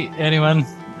to meet anyone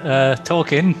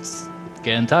talking,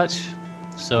 get in touch.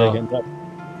 So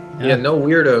yeah, no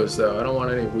weirdos though. I don't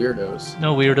want any weirdos.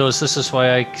 No weirdos. This is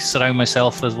why I surround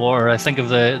myself with water. I think of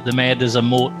the Med as a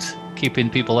moat, keeping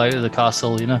people out of the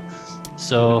castle, you know.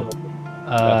 So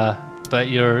but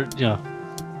you're, you know,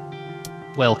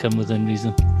 welcome within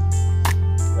reason.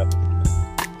 Yep.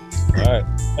 All right.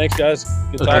 Thanks guys.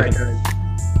 Good talking.